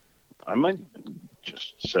 I might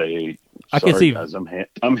just say, I sorry, can see. guys,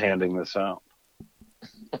 I'm handing this out.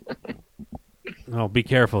 Oh, be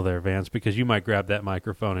careful there, Vance, because you might grab that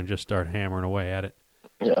microphone and just start hammering away at it.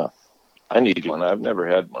 Yeah. I need one. I've never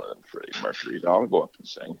had one of them Freddie Mercury. I'll go up and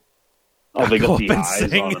sing. Oh, they Go got the up and eyes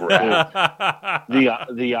sing. on them.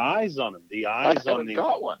 The eyes on them. The I eyes on haven't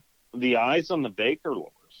got one. the eyes on the Baker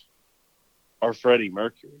Lures are Freddie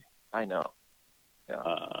Mercury. I know.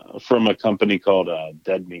 From a company called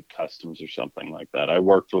Dead Meat Customs or something like that. I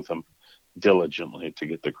worked with them diligently to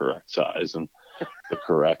get the correct size and the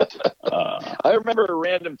correct. I remember a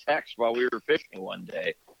random text while we were fishing one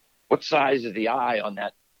day. What size is the eye on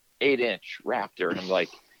that 8-inch Raptor? And I'm like,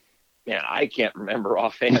 man, I can't remember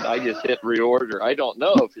offhand. I just hit reorder. I don't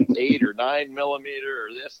know if it's 8 or 9 millimeter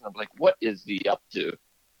or this. And I'm like, what is the up to?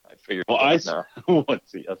 I figured. Well,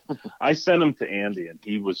 now. I sent them to Andy, and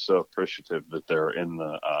he was so appreciative that they're in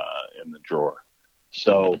the drawer.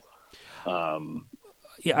 So,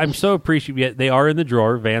 Yeah, I'm so appreciative. They are in the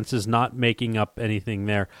drawer. Vance is not making up anything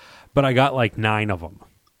there. But I got like 9 of them.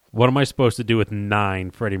 What am I supposed to do with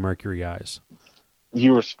 9 Freddie Mercury eyes?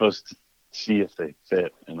 you were supposed to see if they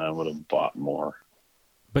fit, and I would have bought more.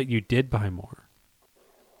 But you did buy more.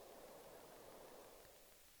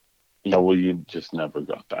 Yeah, well, you just never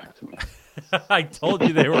got back to me. I told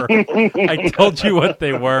you they were. I told you what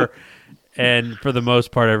they were, and for the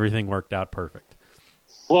most part, everything worked out perfect.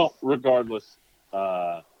 Well, regardless,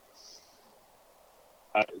 the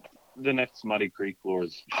next Muddy Creek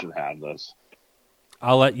Lures should have those.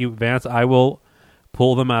 I'll let you, Vance. I will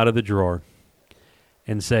pull them out of the drawer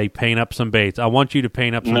and say, paint up some baits. I want you to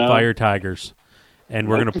paint up some fire tigers, and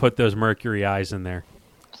we're going to put those Mercury eyes in there.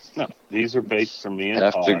 No, these are baits for me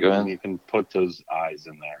and Todd, and you can put those eyes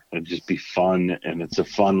in there. It'd just be fun, and it's a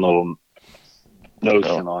fun little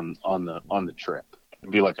notion on the trip.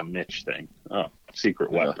 It'd be like a Mitch thing. Oh,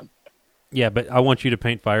 secret weapon. Yeah, but I want you to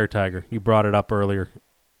paint fire tiger. You brought it up earlier.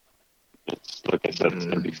 It's like I said, it's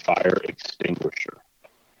going to be fire extinguisher.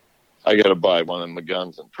 I got to buy one of the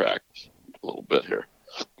guns and practice a little bit here.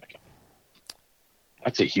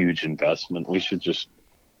 That's a huge investment. We should just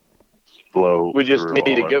blow. We just through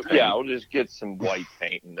need to all go. our paint. Yeah, we'll just get some white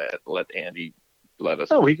paint and let Andy let us.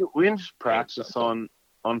 No, we can just practice on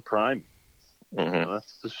prime. Mm-hmm.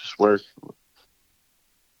 That's just where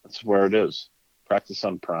it is. Practice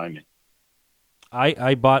on priming.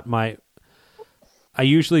 I bought my. I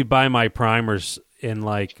usually buy my primers in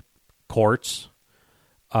like quarts.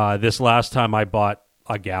 This last time I bought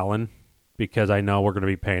a gallon because I know we're going to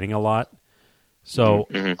be painting a lot. So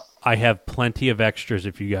I have plenty of extras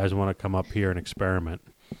if you guys want to come up here and experiment.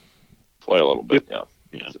 Play a little bit, yeah.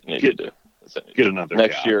 Yeah. Get another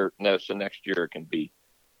next gal. year. No, so next year it can be.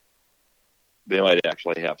 They might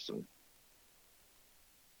actually have some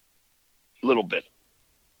little bit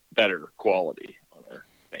better quality on their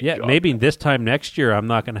paint Yeah, job. maybe this time next year I'm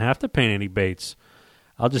not going to have to paint any baits.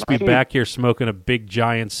 I'll just be back here smoking a big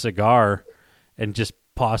giant cigar and just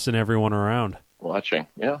tossing everyone around. Watching,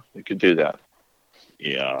 yeah, you could do that.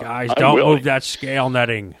 Yeah. Guys, don't move that scale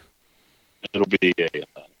netting. It'll be a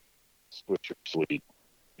switch or sweet.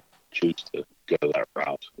 Choose to go that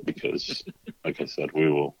route because, like I said,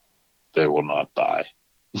 they will not die.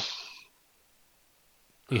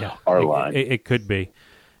 Yeah, Our line. It could be.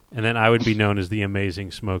 And then I would be known as the amazing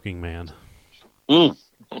smoking man.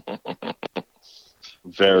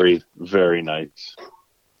 Very, very nice.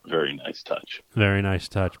 Very nice touch. Very nice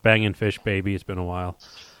touch. Banging fish, baby. It's been a while.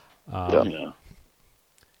 Yeah.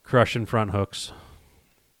 Crushing front hooks.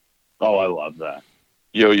 Oh, I love that.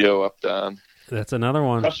 Yo-yo up down. That's another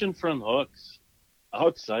one. Crushing front hooks. How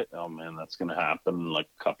excited! Oh man, that's going to happen in like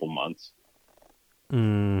a couple months.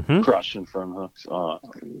 Mm-hmm. Crushing front hooks. Oh,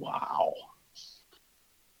 wow.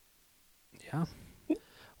 Yeah.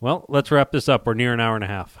 Well, let's wrap this up. We're near an hour and a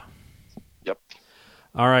half. Yep.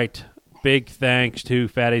 All right. Big thanks to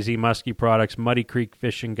Fat AZ Muskie Products, Muddy Creek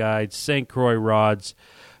Fishing Guides, St. Croix Rods,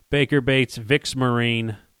 Baker Baits, Vix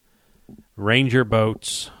Marine, Ranger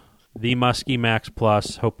Boats, the Muskie Max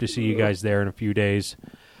Plus. Hope to see you guys there in a few days.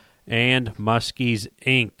 And Muskies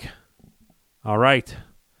Inc. All right.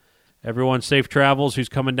 Everyone, safe travels who's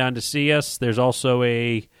coming down to see us. There's also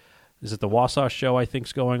is it the Wausau show I think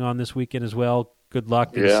is going on this weekend as well. Good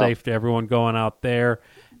luck and safe to everyone going out there.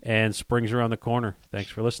 And spring's around the corner.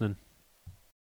 Thanks for listening.